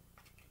baby.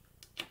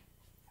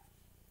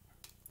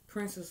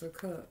 Princess of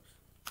Cups.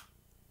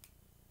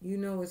 You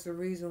know it's the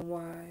reason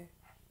why.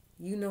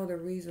 You know the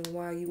reason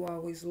why you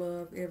always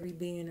love every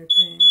being or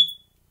thing.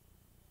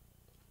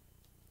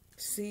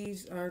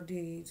 Seeds are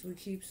deeds. We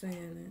keep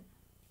saying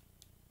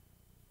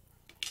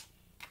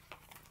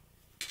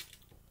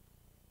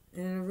it.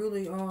 And it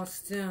really all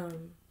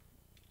stem.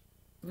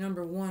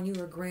 Number one,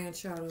 you're a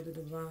grandchild of the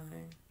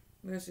divine.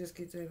 Let's just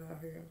get that out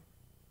here.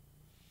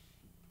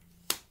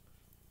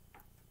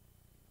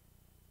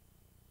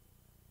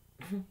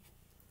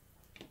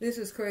 This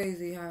is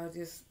crazy how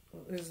this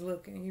is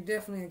looking. You're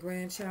definitely a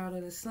grandchild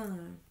of the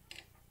sun.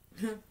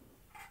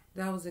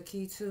 That was a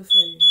key too for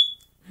you.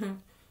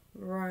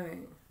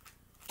 Right.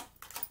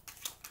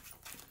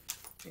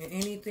 And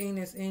anything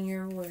that's in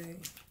your way.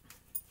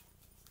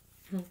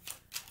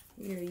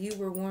 Yeah, you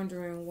were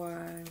wondering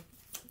why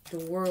the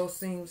world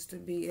seems to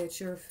be at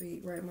your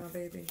feet, right, my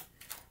baby?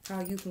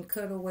 How you can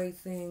cut away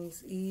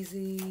things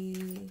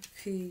easy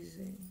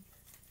peasy.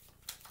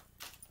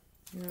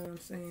 You know what I'm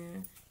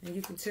saying? And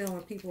you can tell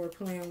when people are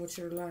playing with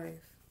your life.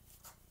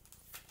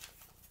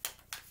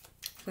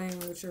 Playing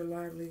with your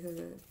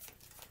livelihood.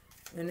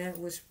 And that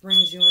which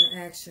brings you in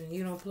action.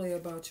 You don't play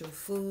about your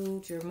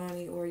food, your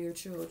money, or your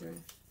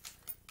children.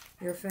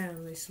 Your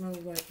family.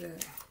 Smooth like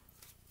that.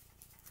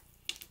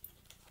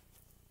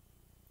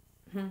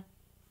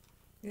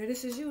 Yeah,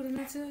 this is you, didn't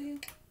I tell you?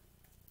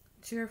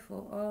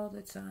 Cheerful all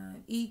the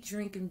time. Eat,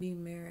 drink, and be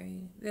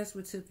merry. That's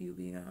what tip you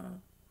be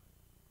on.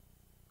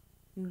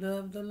 You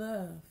love the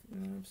love. You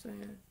know what I'm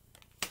saying?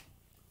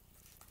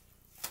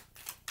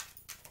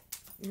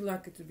 You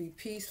like it to be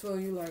peaceful.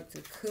 You like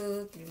to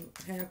cook and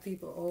have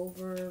people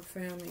over,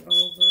 family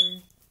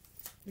over.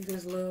 You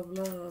just love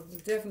love. You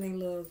definitely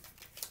love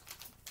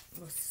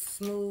a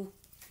smooth,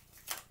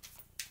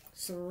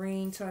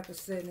 serene type of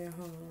setting at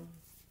home.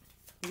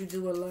 You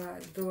do a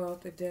lot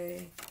throughout the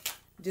day,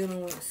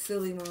 dealing with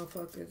silly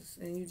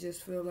motherfuckers, and you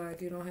just feel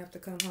like you don't have to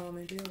come home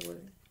and deal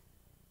with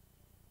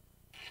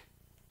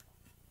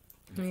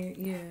it.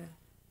 Yeah,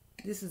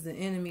 this is the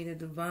enemy, the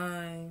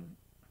divine,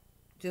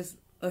 just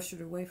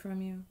ushered away from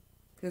you,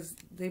 because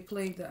they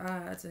played the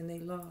odds and they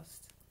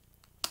lost.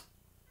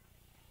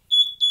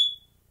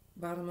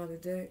 Bottom of the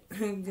deck,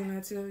 didn't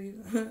I tell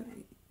you?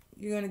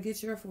 You're going to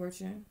get your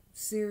fortune.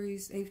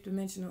 Series, 8th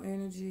dimensional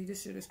energy,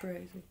 this shit is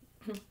crazy.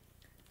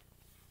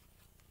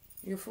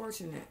 You're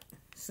fortunate.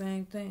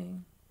 Same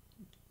thing.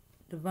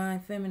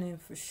 Divine feminine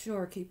for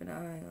sure keeping an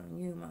eye on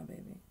you, my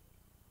baby.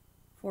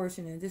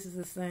 Fortunate. This is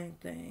the same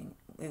thing.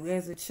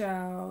 As a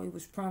child, it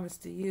was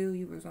promised to you.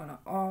 You were going to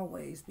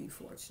always be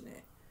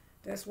fortunate.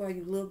 That's why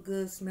you look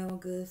good, smell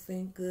good,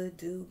 think good,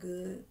 do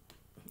good,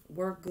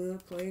 work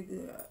good, play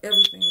good.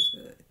 Everything's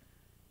good.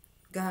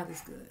 God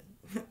is good.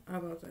 How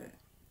about that?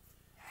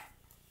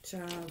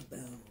 Child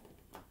bell.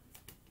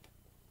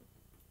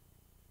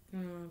 You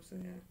know what I'm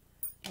saying?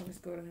 I'll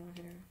just go down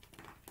here.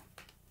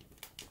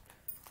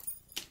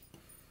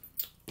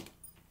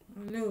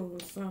 I knew it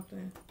was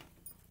something.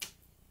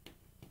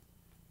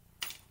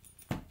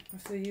 I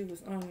see you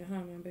was on it,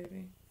 humming,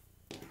 baby.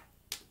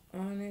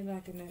 On it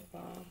like a net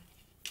ball.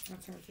 I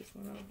turned this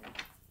one over.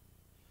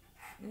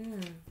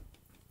 Yeah.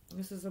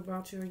 This is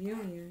about your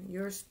union.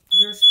 Your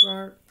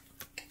spark.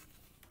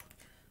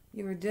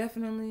 You were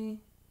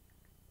definitely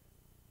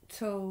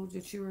told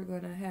that you were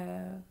going to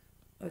have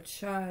a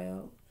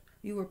child.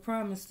 You were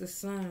promised a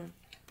son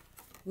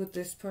with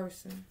this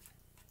person.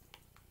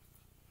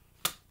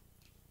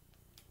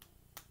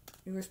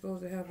 You were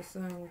supposed to have a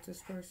son with this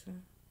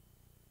person.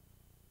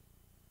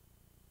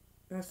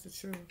 That's the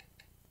truth.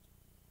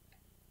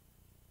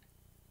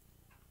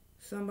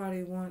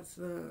 Somebody wants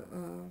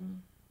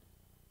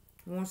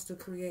to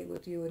create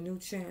with you a new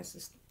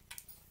chance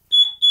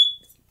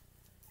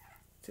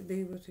to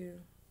be with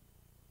you.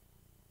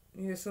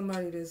 You're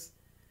somebody that's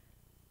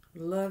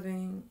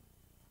loving.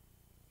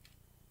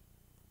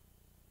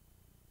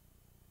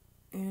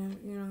 And,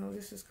 you know,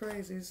 this is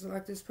crazy. It's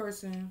like this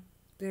person,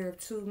 they're of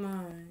two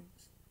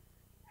minds.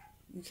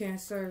 You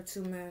can't serve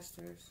two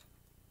masters.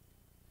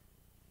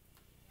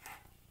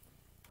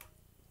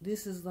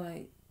 This is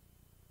like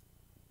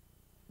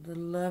the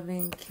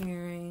loving,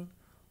 caring,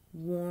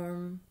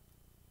 warm,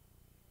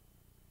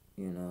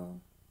 you know,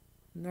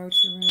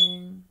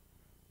 nurturing,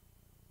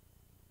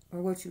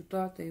 or what you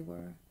thought they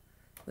were.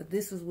 But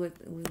this is what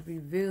was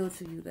revealed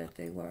to you that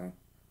they were.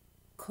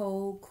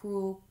 Cold,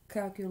 cruel,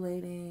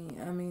 calculating.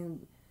 I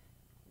mean,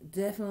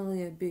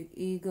 definitely a big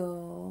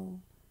ego.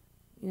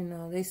 You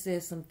know, they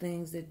said some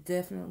things that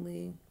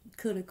definitely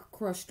could have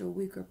crushed a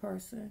weaker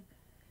person.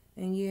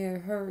 And yeah,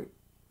 it hurt.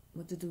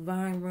 But the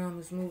divine realm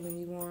is moving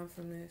you on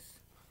from this.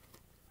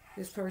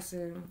 This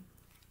person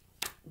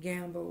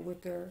gambled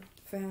with their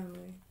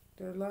family,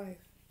 their life.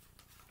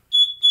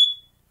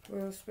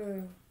 Well,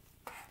 spell.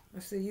 I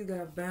see you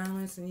got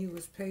balance and you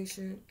was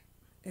patient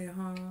at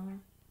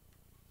home.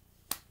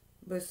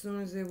 But as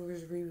soon as it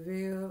was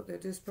revealed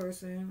that this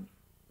person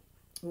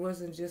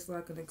wasn't just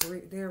like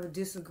they were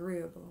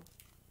disagreeable.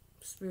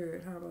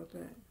 Spirit, how about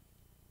that?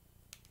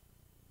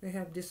 They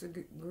have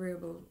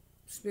disagreeable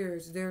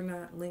spirits. They're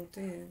not linked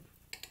in.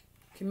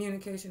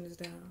 Communication is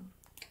down.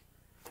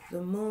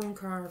 The moon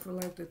card for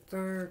like the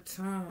third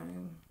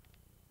time.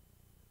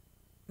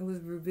 It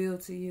was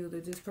revealed to you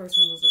that this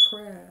person was a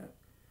crab.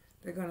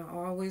 They're going to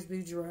always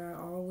be dry,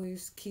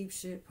 always keep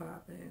shit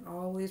popping,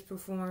 always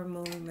perform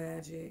moon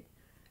magic.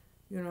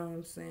 You know what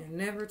I'm saying?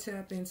 Never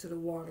tap into the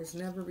waters,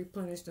 never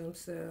replenish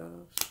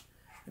themselves.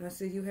 And I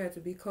said you had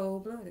to be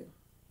cold-blooded.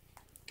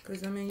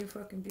 Because, I mean, you're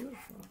fucking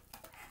beautiful.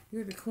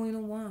 You're the Queen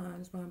of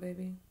Wands, my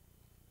baby.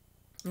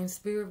 And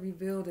Spirit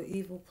revealed the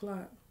evil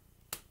plot.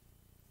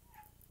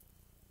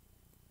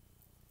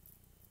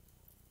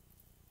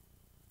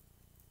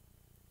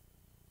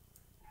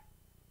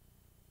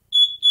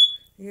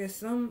 Yeah,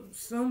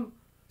 someone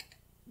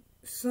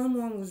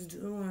was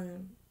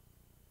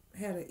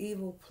had an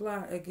evil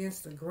plot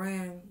against the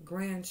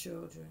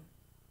grandchildren.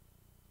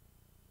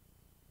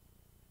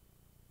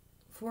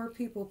 4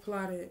 people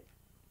plotted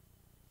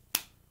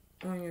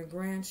on your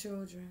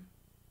grandchildren.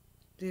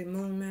 Did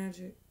moon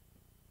magic.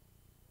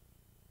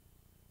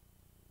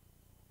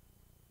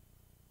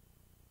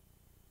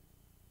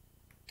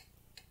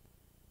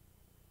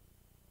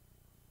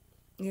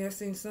 Yeah, I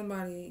seen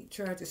somebody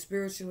try to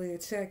spiritually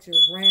attack your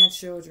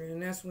grandchildren,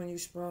 and that's when you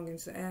sprung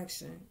into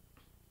action.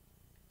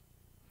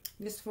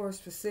 This for a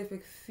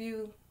specific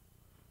few.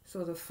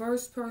 So the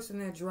first person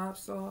that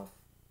drops off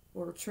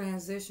or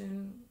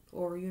transition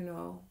or, you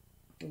know,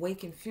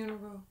 waking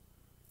funeral,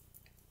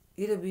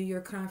 it'll be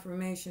your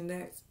confirmation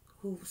that's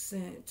who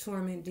sent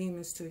torment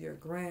demons to your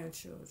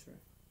grandchildren.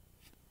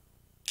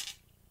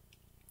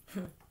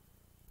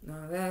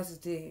 Now that's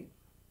deep.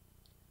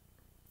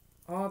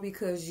 All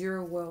because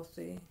you're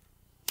wealthy.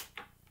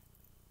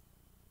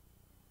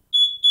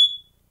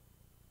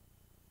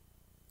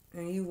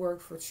 And you work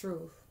for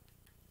truth.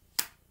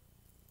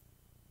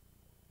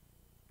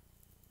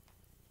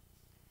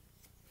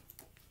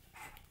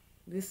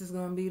 This is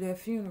going to be that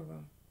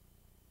funeral.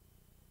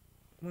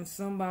 When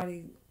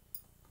somebody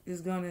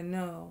is going to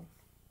know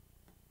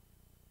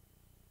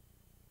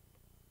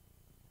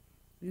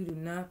you do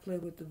not play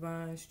with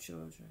divine's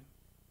children.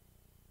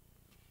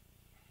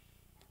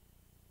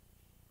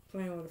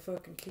 Playing with a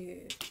fucking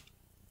kid.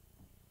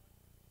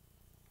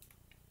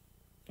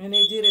 And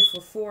they did it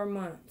for 4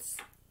 months.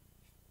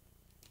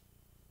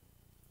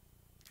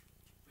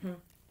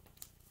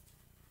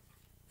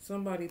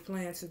 Somebody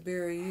planned to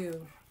bury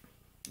you.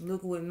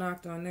 Look what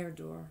knocked on their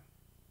door.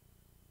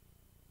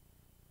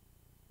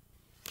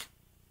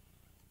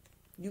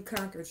 You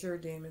conquered your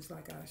demons,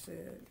 like I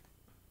said.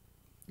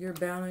 You're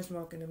balanced,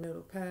 walking the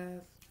middle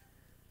path.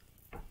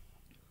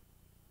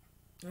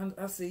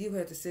 I see you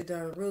had to sit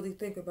down and really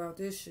think about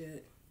this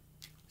shit.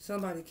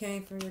 Somebody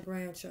came for your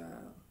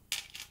grandchild.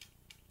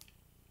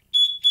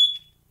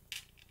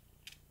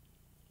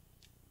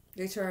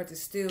 They tried to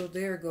steal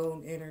their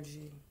golden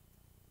energy.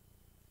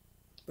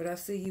 But I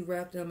see you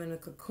wrap them in a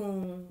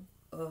cocoon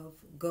of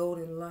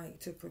golden light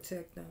to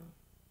protect them.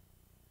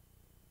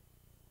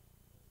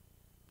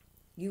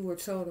 You were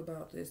told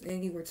about this,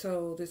 and you were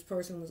told this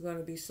person was going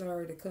to be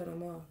sorry to cut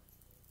them off.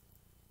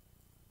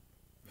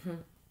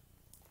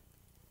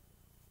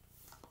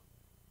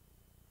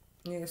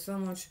 Yeah,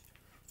 someone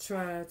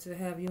tried to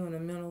have you in a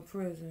mental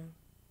prison.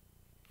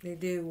 They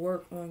did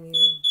work on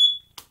you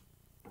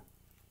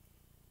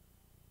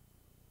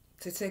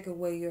to take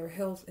away your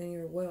health and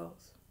your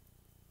wealth.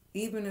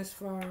 Even as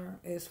far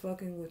as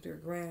fucking with your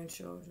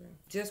grandchildren.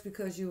 Just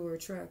because you were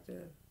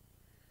attractive.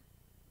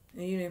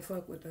 And you didn't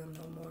fuck with them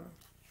no more.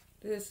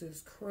 This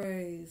is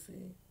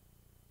crazy.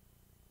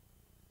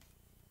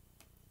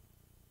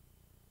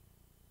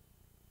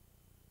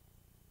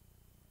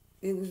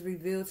 It was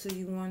revealed to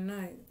you one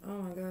night.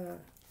 Oh my God.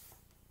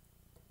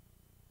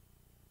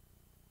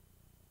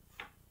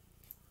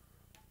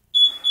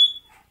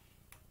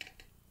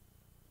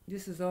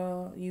 This is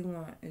all you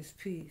want is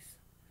peace.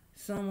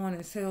 Someone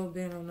is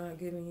hell-bent on not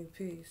giving you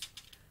peace.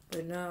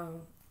 But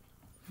now,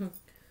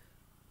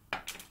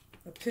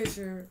 a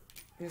picture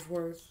is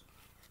worth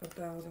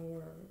 1,000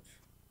 words.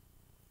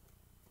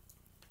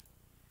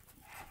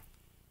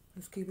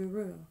 Let's keep it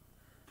real.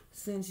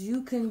 Since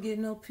you couldn't get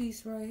no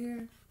peace right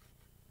here,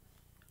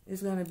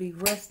 it's going to be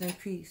rest in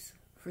peace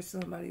for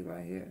somebody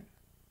right here.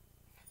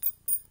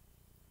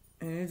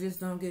 And it just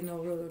don't get no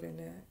realer than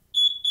that.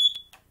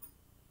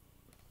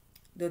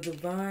 The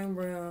divine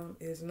realm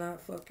is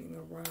not fucking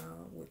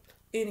around with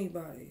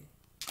anybody.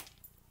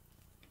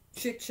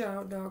 Chick,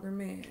 child, dog, or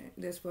man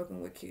that's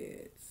fucking with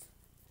kids.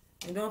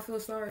 And don't feel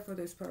sorry for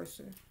this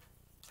person.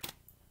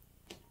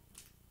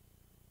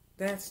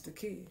 That's the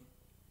key.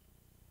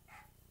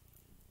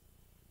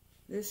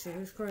 This shit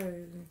is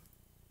crazy.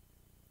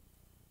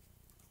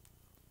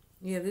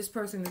 Yeah, this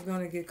person is going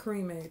to get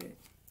cremated.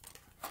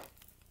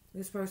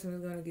 This person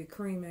is going to get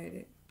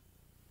cremated.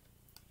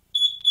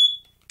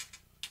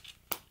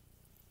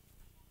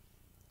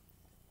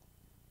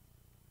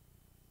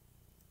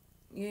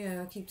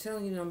 Yeah, I keep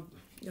telling you them,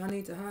 y'all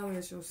need to holler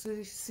at your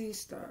sea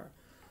star.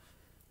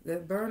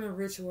 That burning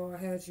ritual I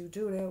had you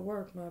do, that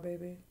work, my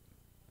baby.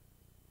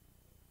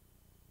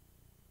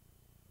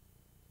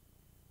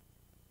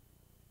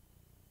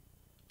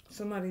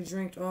 Somebody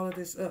drank all of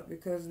this up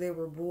because they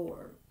were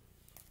bored.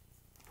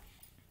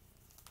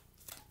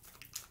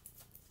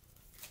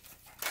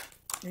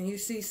 And you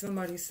see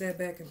somebody sat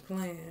back and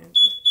planned.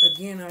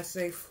 Again, I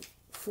say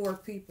 4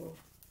 people.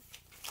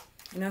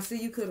 And I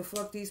see you could have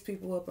fucked these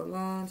people up a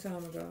long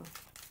time ago.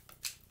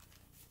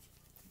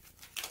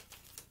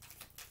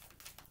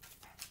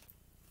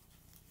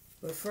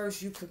 But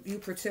first, you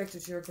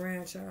protected your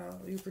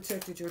grandchild. You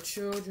protected your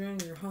children,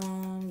 your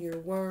home, your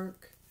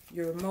work,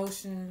 your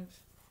emotions.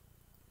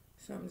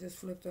 Something just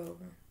flipped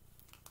over.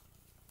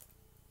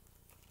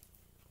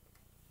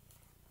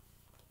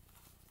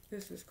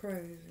 This is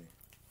crazy.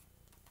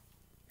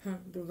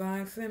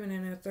 Divine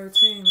Feminine at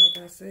 13,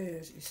 like I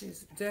said.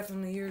 She's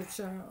definitely your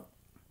child.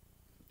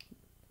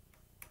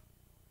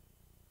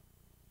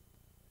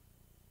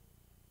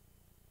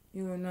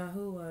 You are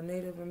Nahua,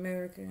 Native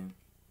American,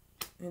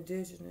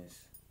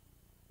 Indigenous.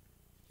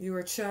 You are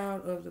a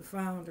child of the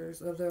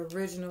founders, of the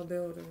original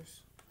builders.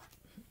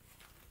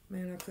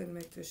 Man, I couldn't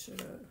make this shit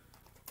up.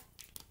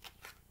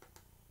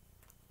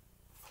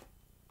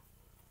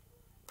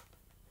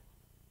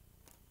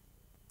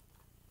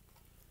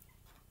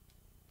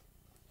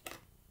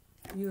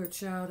 You're a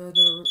child of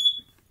the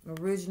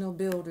original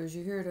builders.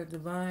 You hear the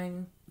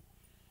divine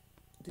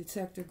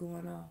detector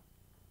going off.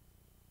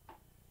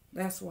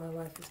 That's why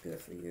life is good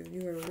for you.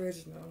 You're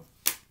original.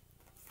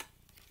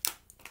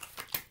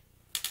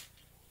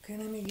 Okay,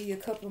 let me give you a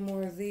couple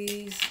more of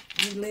these.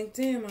 You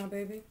LinkedIn, my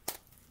baby.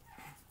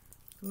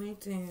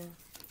 LinkedIn.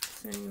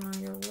 Send you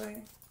on your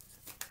way.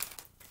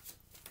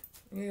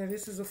 Yeah,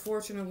 this is a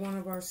fortune of one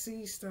of our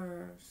sea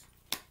stars.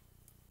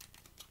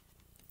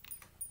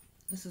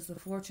 This is the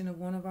fortune of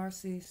one of our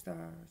sea stars.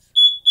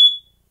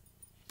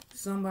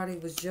 Somebody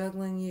was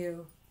juggling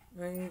you,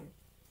 right?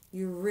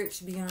 You're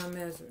rich beyond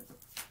measure.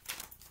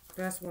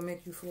 That's what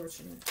makes you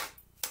fortunate.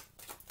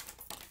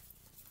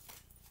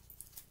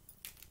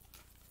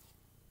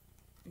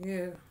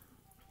 Yeah.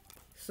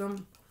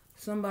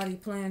 Somebody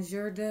plans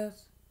your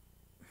death.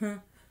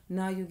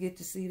 Now you get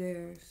to see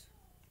theirs.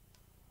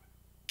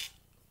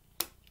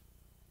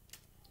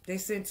 They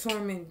sent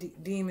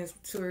torment demons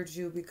towards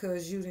you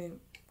because you didn't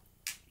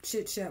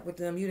chit-chat with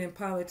them. You didn't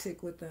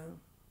politic with them.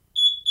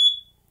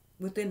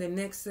 Within the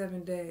next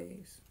 7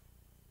 days,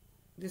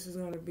 this is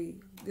going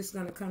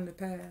to come to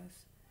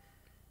pass.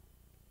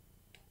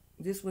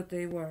 This is what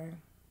they were.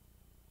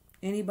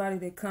 Anybody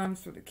that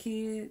comes for the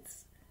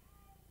kids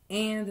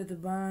and the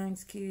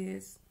divine's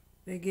kids,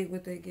 they get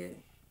what they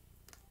get.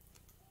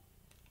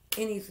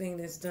 Anything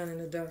that's done in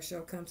the dark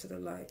shall come to the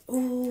light.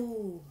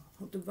 Ooh,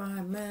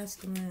 divine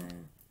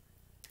masculine.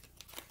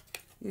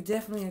 You're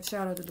definitely a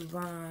child of the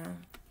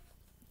divine.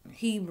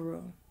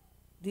 Hebrew.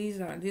 This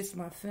is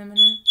my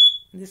feminine,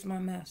 this is my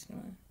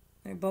masculine.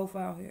 They're both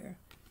out here.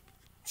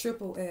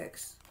 Triple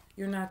X.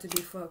 You're not to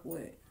be fucked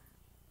with.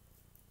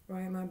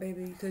 Right, my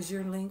baby? Because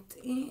you're linked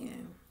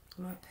in.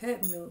 My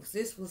pet milks.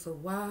 This was a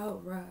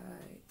wild ride.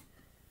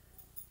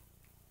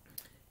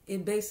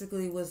 It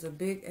basically was a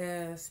big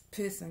ass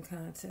pissing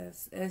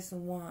contest. Ace of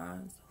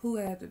Wands. Who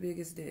had the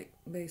biggest dick,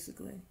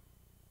 basically?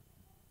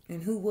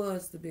 And who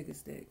was the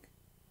biggest dick?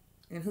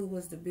 And who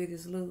was the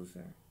biggest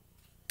loser?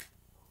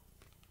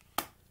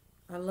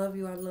 I love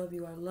you, I love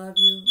you, I love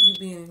you. You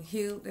being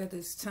healed at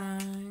this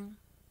time.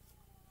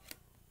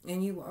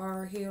 And you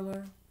are a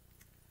healer.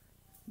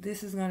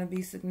 This is going to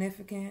be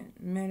significant.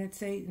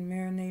 Meditate and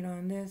marinate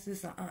on this. This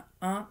is an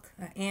Ankh,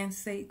 an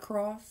Ansate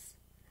cross.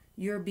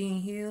 You're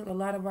being healed. A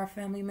lot of our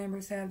family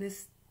members have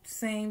this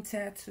same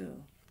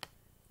tattoo.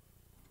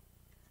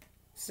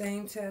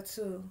 Same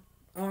tattoo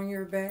on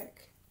your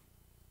back.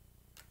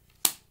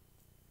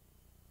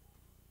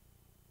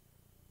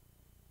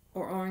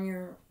 Or on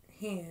your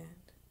hand.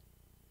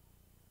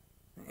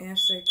 An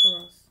Ansate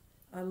cross.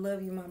 I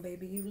love you, my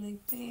baby. You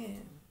linked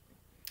in.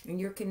 And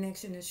your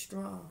connection is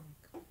strong.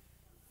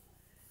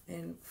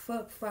 And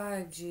fuck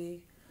 5G.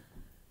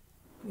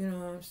 You know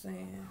what I'm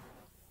saying?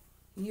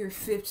 You're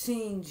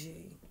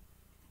 15G.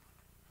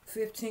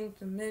 15th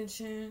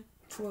dimension,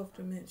 12th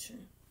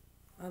dimension.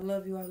 I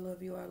love you, I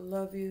love you, I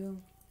love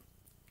you.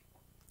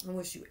 I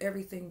wish you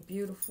everything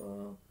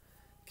beautiful.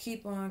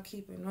 Keep on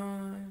keeping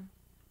on.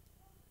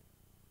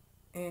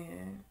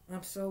 And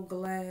I'm so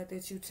glad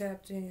that you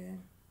tapped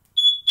in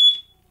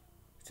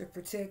to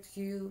protect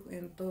you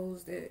and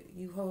those that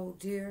you hold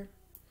dear.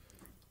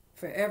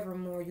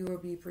 Forevermore, you will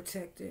be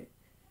protected.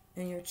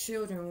 And your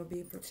children will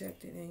be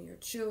protected. And your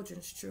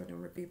children's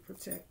children will be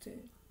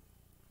protected.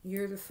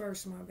 You're the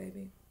first, my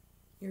baby.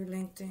 You're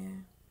linked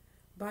in.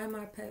 Bye,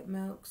 my pet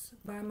milks.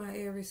 Bye, my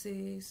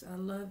Aries. I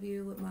love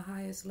you with my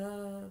highest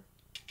love.